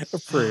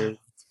 Approved.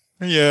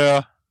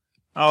 Yeah,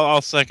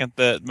 I'll second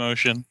that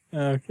motion.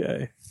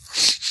 Okay.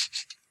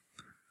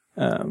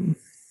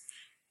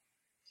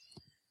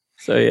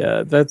 So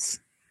yeah, that's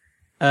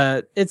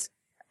it's.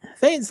 I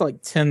think it's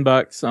like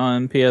 $10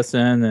 on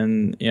PSN,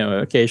 and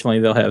occasionally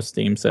they'll have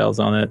Steam sales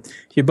on it.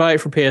 If you buy it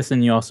for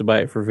PSN, you also buy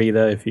it for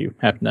Vita if you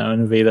happen to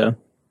own a Vita.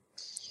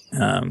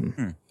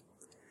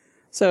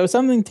 So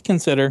something to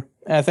consider.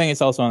 I think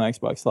it's also on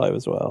Xbox Live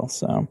as well.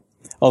 So,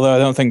 although I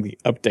don't think the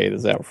update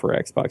is out for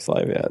Xbox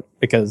Live yet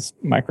because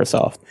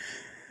Microsoft.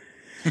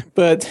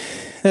 But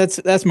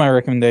that's my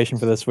recommendation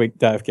for this week.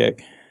 Dive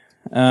Kick.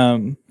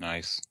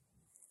 Nice.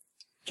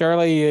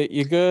 Charlie,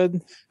 you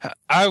good?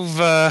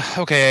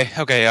 Okay,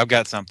 I've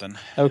got something.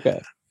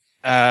 Okay.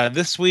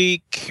 This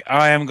week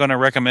I am going to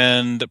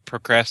recommend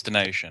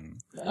Procrastination.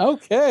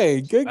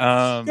 Okay, good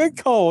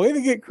call. Way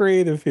to get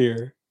creative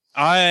here.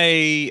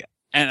 I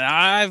and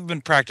I've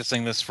been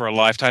practicing this for a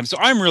lifetime, so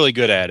I'm really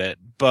good at it.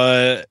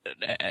 But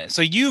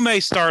so you may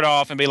start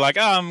off and be like,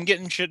 "Oh, I'm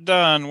getting shit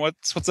done.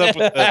 What's up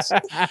with this?"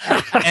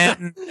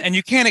 and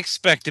you can't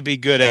expect to be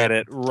good at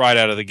it right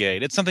out of the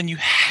gate. It's something you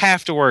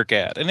have to work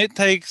at, and it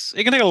can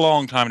take a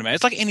long time to master.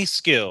 It's like any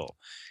skill;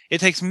 it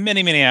takes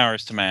many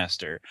hours to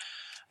master.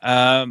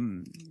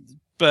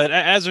 But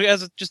as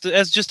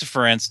just a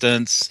for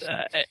instance,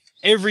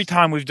 every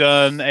time we've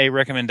done a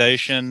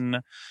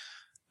recommendation,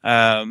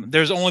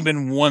 there's only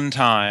been one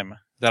time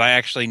that I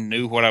actually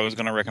knew what I was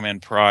going to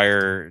recommend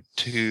prior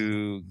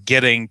to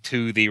getting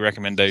to the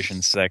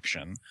recommendation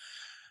section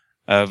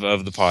of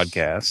the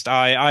podcast.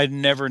 I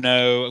never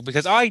know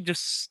because I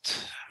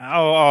just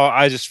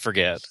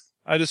forget.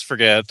 I just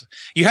forget.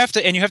 You have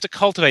to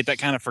cultivate that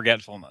kind of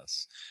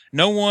forgetfulness.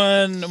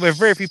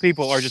 Very few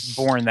people are just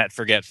born that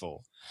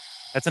forgetful.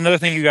 That's another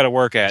thing you got to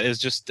work at is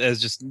just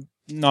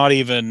not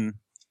even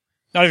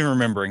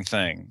remembering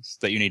things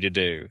that you need to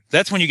do.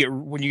 That's when you get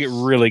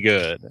really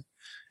good.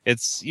 You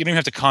don't even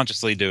have to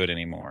consciously do it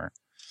anymore.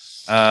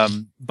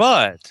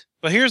 But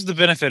here's the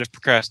benefit of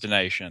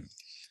procrastination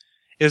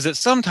is that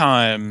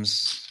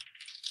sometimes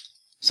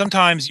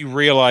you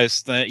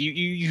realize that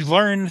you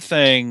learn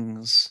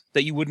things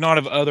that you would not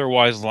have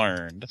otherwise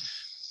learned.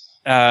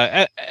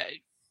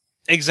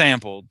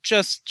 Example,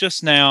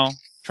 just now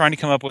trying to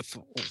come up with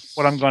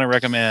what I'm going to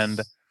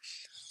recommend.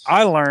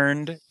 I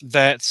learned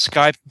that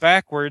Skype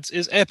backwards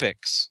is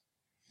epics.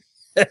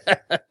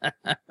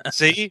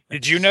 See,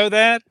 did you know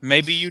that?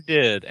 Maybe you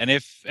did. And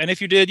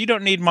if you did, you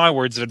don't need my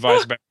words of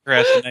advice about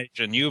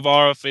procrastination. You've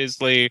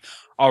obviously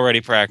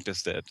already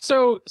practiced it.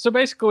 So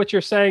basically what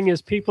you're saying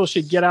is people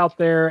should get out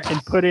there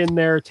and put in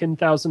their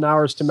 10,000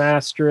 hours to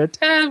master it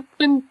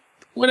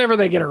whenever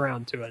they get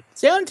around to it.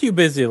 See, I'm too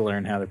busy to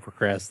learn how to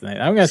procrastinate.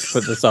 I'm going to have to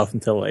put this off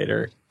until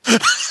later.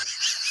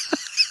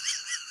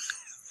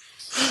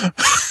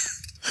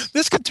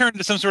 This could turn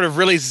into some sort of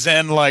really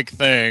Zen-like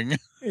thing.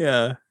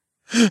 Yeah.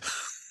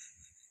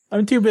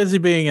 I'm too busy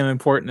being an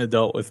important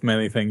adult with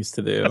many things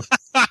to do.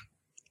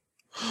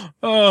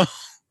 Oh,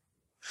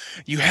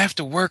 you have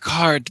to work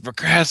hard to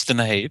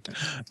procrastinate,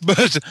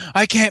 but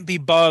I can't be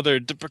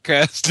bothered to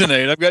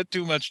procrastinate. I've got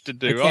too much to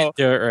do. I can't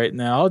do it right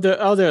now. I'll do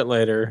it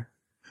later.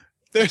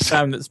 There's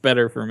time that's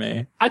better for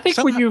me. I think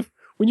when you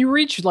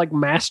reach like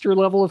master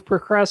level of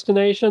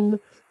procrastination,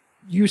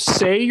 you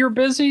say you're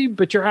busy,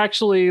 but you're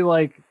actually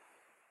like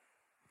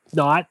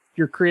not.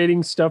 You're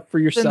creating stuff for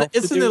yourself.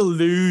 It's an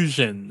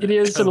illusion. It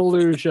is an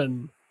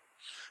illusion.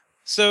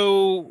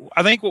 So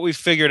I think what we've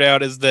figured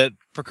out is that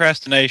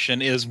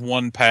procrastination is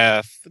one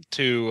path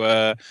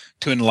to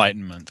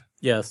enlightenment.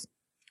 Yes.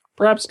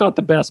 Perhaps not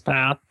the best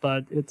path,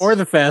 but it's... Or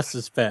the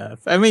fastest path.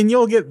 I mean,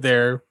 you'll get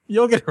there.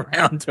 You'll get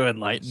around to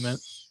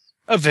enlightenment.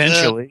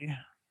 Eventually.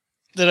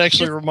 That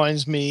actually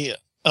reminds me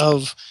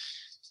of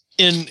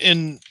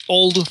in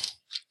old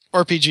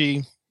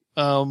RPG,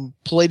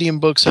 Palladium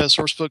Books has a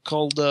source book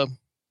called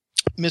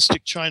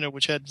Mystic China,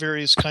 which had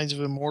various kinds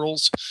of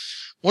immortals.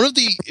 One of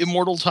the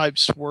immortal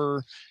types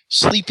were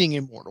sleeping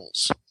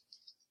immortals,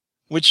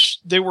 which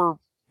they were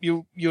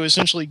you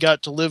essentially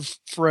got to live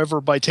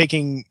forever by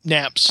taking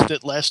naps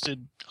that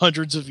lasted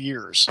hundreds of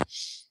years.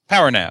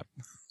 Power nap.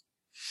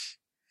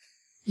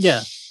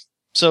 Yeah.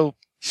 So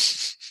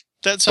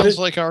that sounds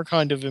like our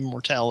kind of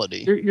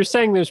immortality. You're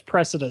saying there's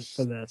precedent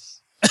for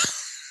this.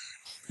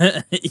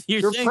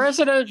 You're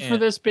precedent for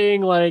this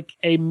being like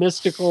a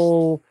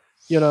mystical,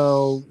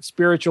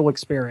 spiritual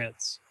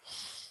experience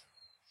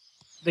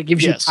that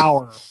gives you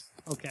power.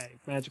 Okay,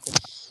 magical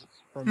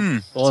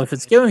powers. Well, if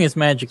it's giving us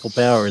magical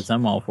powers,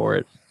 I'm all for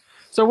it.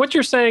 So what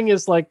you're saying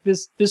is like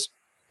this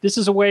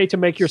is a way to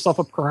make yourself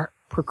a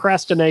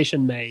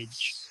procrastination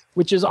mage,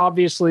 which is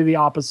obviously the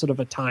opposite of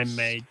a time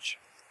mage.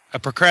 A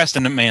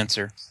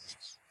procrastinamancer.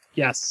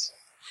 Yes.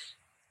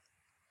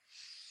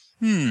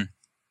 I'm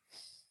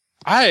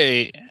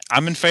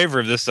in favor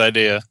of this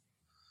idea.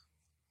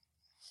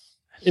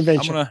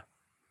 Eventually.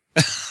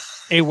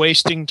 A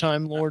wasting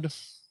time lord.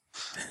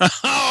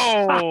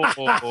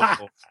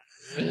 Oh,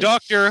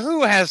 Doctor,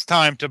 who has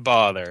time to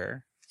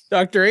bother?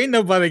 Doctor, ain't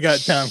nobody got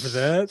time for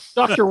that.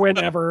 Doctor,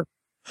 whenever.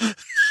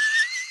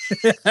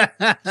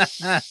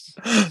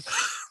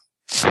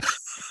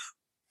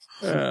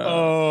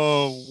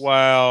 Oh,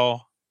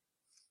 wow.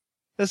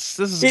 This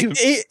is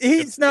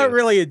he's not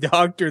really a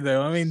doctor,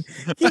 though. I mean,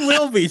 he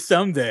will be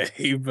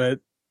someday, but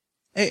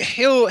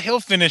he'll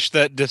finish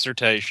that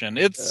dissertation.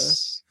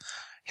 It's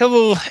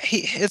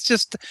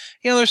just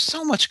there's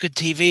so much good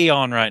TV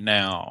on right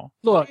now.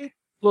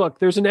 Look,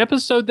 there's an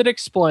episode that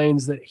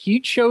explains that he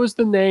chose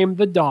the name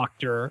The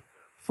Doctor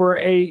for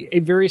a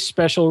very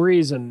special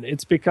reason.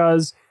 It's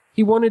because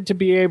he wanted to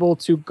be able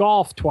to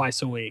golf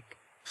twice a week.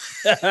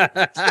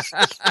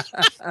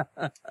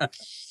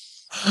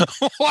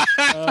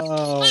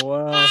 Oh,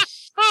 wow.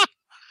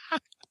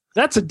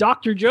 That's a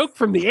doctor joke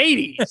from the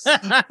 80s.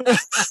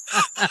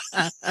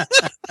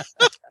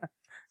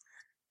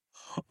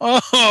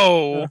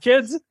 Oh,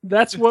 kids,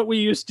 that's what we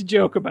used to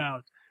joke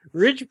about.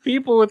 Rich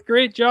people with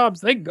great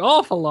jobs, they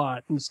golf a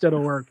lot instead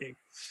of working.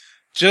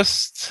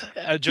 Just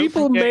a joke.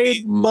 People from made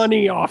Gabe.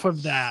 money off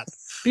of that.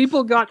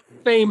 People got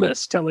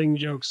famous telling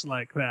jokes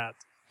like that.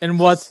 And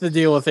what's the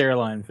deal with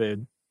airline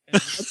food?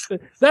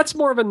 That's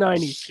more of a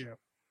 90s joke.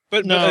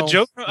 But No, a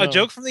joke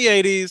no. from the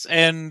 80s,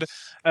 and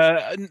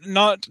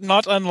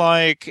not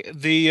unlike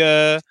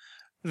the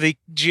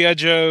G.I.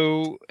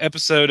 Joe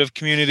episode of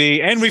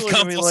Community, and we've People are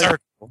come gonna full be like-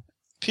 circle.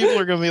 People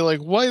are going to be like,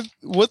 "Why?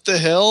 What the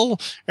hell?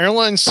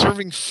 Airlines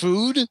serving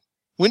food?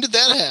 When did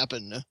that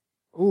happen?"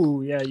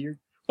 Ooh, yeah,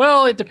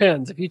 well, it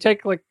depends. If you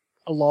take like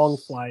a long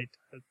flight,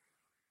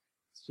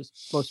 it's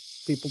just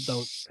most people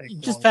don't take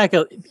Just long.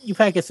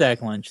 pack a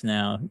sack lunch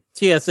now.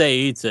 TSA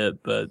eats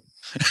it, but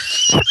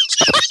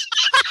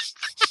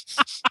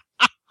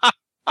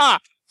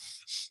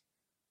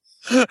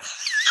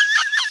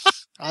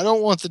I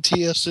don't want the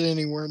TSA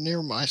anywhere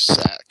near my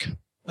sack.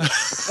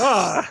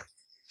 Ah,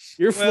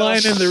 you're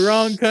flying in the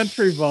wrong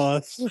country,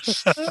 boss.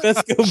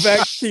 Let's go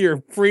back to your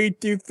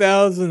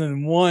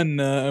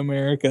pre-2001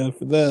 America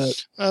for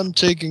that. I'm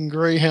taking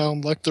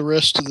Greyhound like the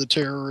rest of the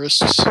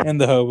terrorists. And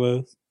the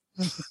hobos.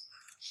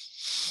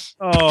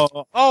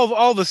 Oh,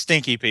 all the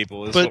stinky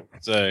people is But- what we're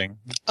saying.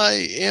 I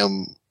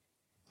am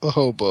a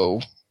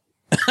hobo.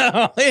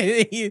 You're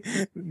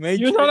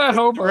you're not a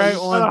hobo. Right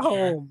You're one. not a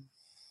home.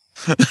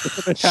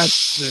 It's an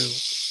attached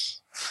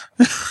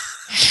zoo.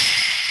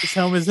 His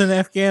home is in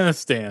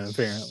Afghanistan,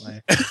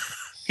 apparently.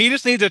 He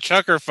just needs a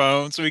chucker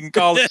phone so we can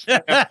call his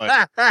family.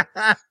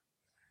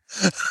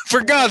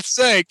 For God's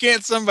sake,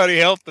 can't somebody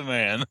help the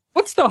man?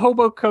 What's the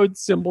hobo code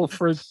symbol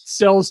for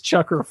sells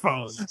chucker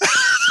phones?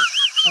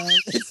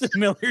 It's a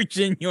Miller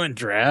Genuine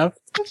Draft.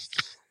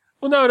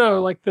 Well,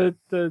 no, like the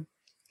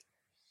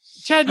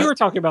Chad, you were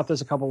talking about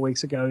this a couple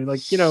weeks ago, like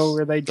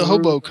where they The drew-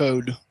 hobo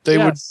code. They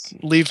Yes.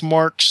 would leave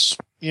marks,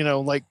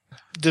 like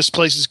this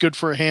place is good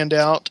for a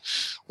handout,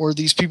 or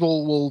these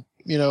people will,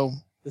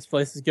 This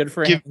place is good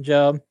for a Give- hand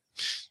job.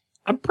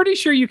 I'm pretty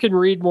sure you can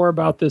read more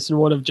about this in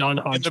one of John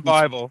Hodgman's. In the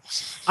Bible.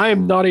 I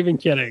am not even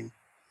kidding.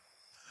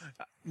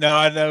 No,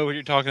 I know what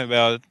you're talking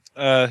about.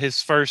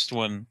 His first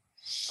one.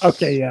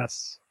 Okay,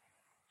 yes.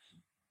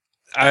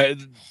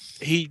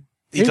 He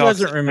He talks-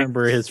 doesn't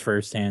remember his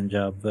first hand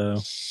job,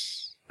 though.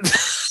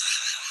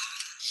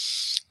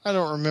 I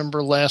don't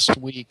remember last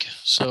week.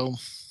 So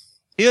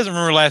He doesn't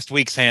remember last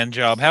week's hand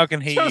job. How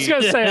can he? I was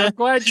gonna say, I'm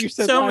glad you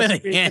said So last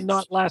many week hands. and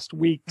not last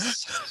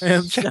week's.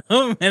 And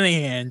so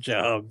many hand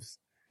jobs.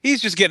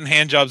 He's just getting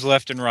hand jobs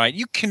left and right.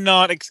 You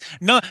cannot.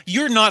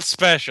 You're not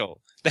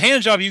special. The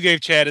hand job you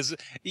gave Chad is.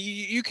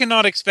 You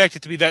cannot expect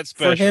it to be that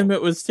special. For him,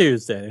 it was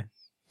Tuesday.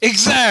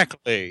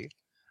 Exactly.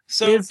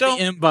 So It's the don't.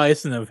 Imp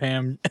Bison of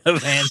hand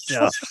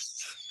jobs.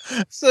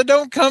 So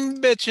don't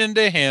come bitching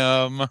to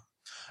him.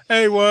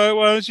 Hey, why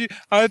don't you?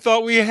 I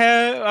thought we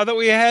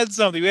had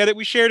something.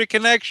 We shared a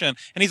connection.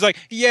 And he's like,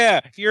 yeah,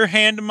 your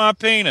hand to my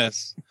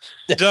penis.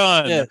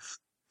 Done. Yeah.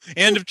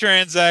 End of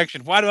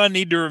transaction. Why do I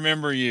need to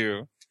remember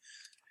you?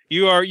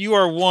 You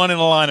are one in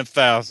a line of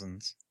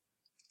thousands.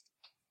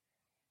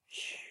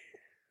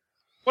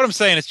 What I'm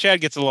saying is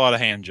Chad gets a lot of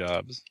hand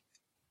jobs.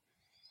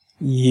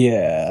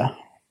 Yeah.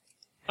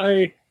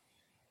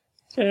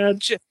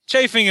 Chad,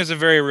 Chafing is a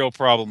very real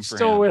problem for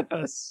still him. with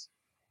us.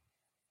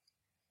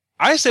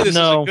 I say this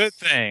No. is a good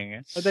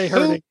thing. Are they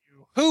hurting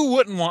you? Who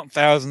wouldn't want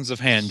thousands of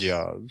hand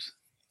jobs?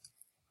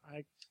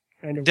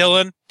 Kind of.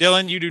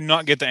 Dylan, you do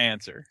not get the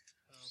answer.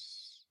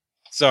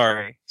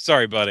 Sorry,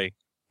 buddy.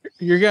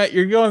 You're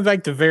going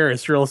back to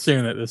Varys real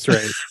soon at this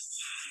rate.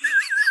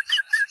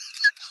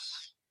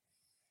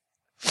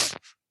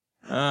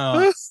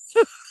 Oh.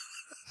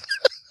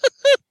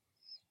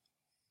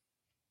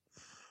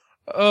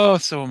 Oh,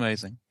 so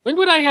amazing. When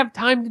would I have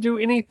time to do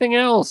anything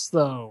else,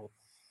 though?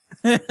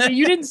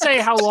 You didn't say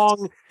how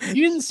long.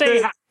 You didn't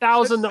say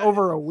 1,000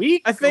 over a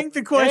week. I think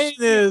the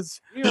question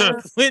is, Yeah.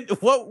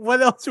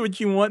 what else would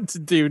you want to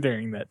do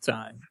during that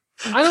time?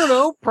 I don't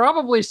know.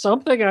 Probably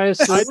something. I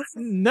assume.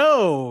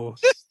 No,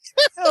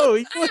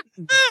 you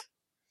wouldn't.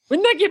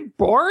 Wouldn't that get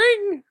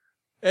boring?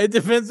 It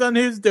depends on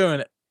who's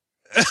doing it.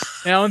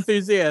 How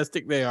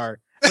enthusiastic they are.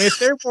 I mean, if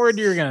they're bored,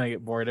 you're gonna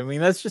get bored. I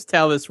mean, that's just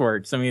how this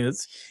works. I mean,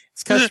 it's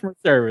customer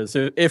service.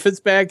 If it's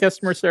bad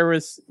customer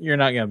service, you're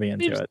not gonna be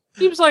into it.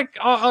 Seems like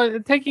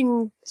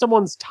taking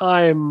someone's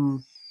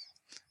time.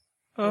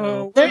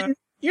 Oh,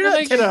 You're Well, not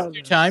they get taking out of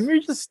your it. time.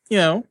 You're just,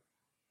 they're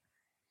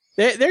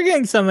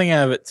getting something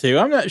out of it too.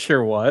 I'm not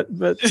sure what,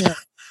 but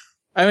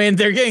I mean,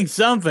 they're getting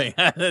something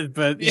out of it.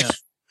 But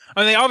I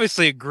mean, they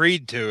obviously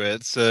agreed to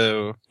it,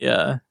 so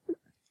yeah.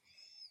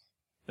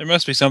 there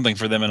must be something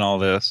for them in all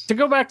this. To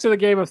go back to the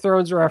Game of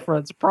Thrones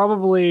reference,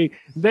 probably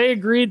they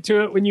agreed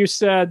to it when you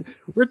said,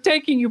 "We're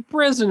taking you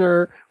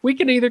prisoner. We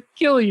can either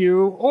kill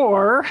you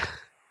or."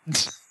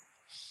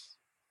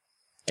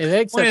 And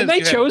they accept- Well, And they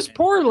you have- chose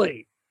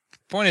poorly.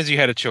 Point is, you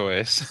had a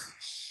choice.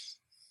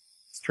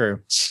 it's true.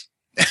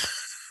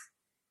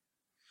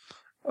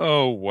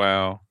 Oh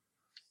wow.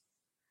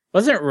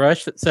 Wasn't it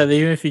Rush that said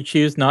even if you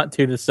choose not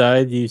to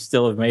decide, you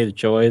still have made a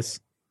choice?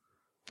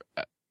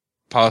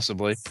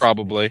 Possibly,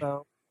 probably.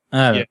 So, I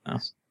don't Yeah. know.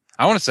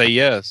 I want to say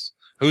yes.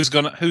 Who's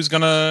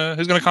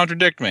gonna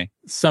contradict me?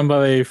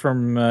 Somebody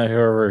from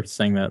whoever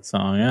sang that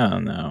song. I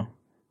don't know.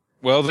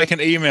 Well, they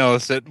can email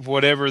us at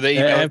whatever the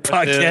email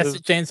address Podcast is.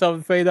 at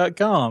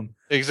chainsawbuffet.com.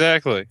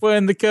 Exactly. Put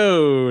in the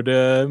code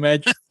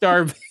Magic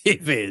Star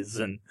Babies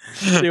and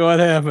see what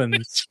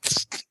happens.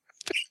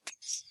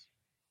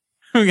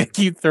 I'm gonna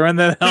keep throwing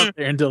that out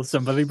there until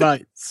somebody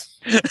bites.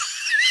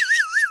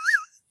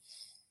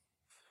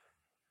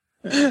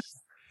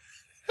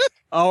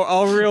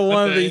 I'll reel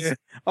one of these.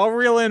 I'll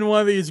reel in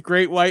one of these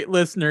great white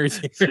listeners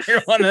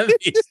here one of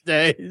these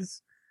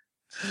days.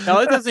 No,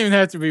 it doesn't even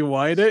have to be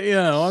white.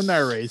 I'm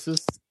not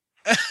racist.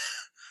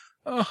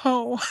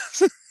 Oh.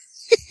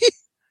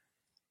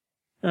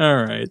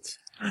 All right.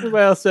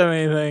 Anybody else have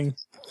anything?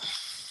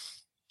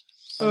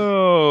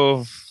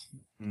 Oh.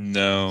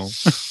 No.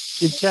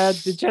 Did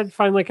Chad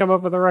finally come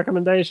up with a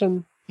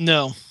recommendation?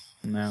 No.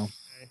 No.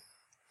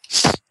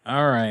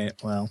 All right.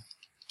 Well.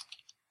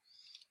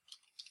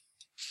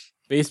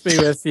 Peace be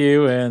with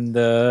you, and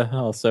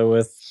also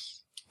with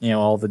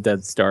all the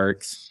dead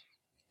Starks.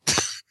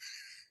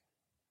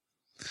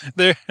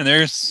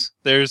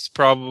 There's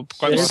probably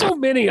quite a There's lot. so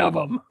many of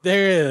them.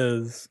 There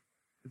is.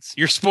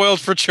 You're spoiled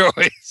for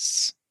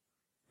choice.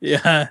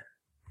 Yeah.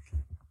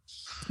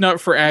 Not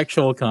for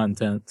actual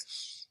content.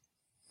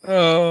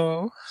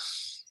 Oh.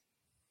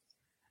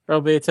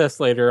 There'll be a test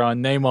later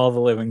on Name All the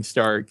Living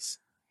Starks.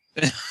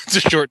 It's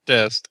a short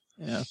test.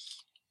 Yeah.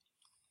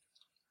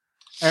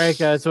 All right,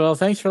 guys. Well,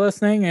 thanks for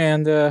listening,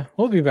 and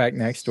we'll be back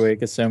next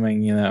week,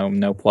 assuming,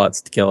 no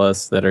plots to kill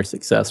us that are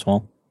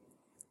successful.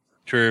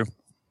 True.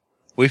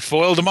 We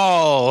foiled them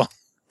all.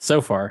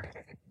 So far.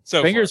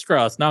 So Fingers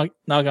crossed. Knock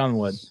on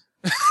wood.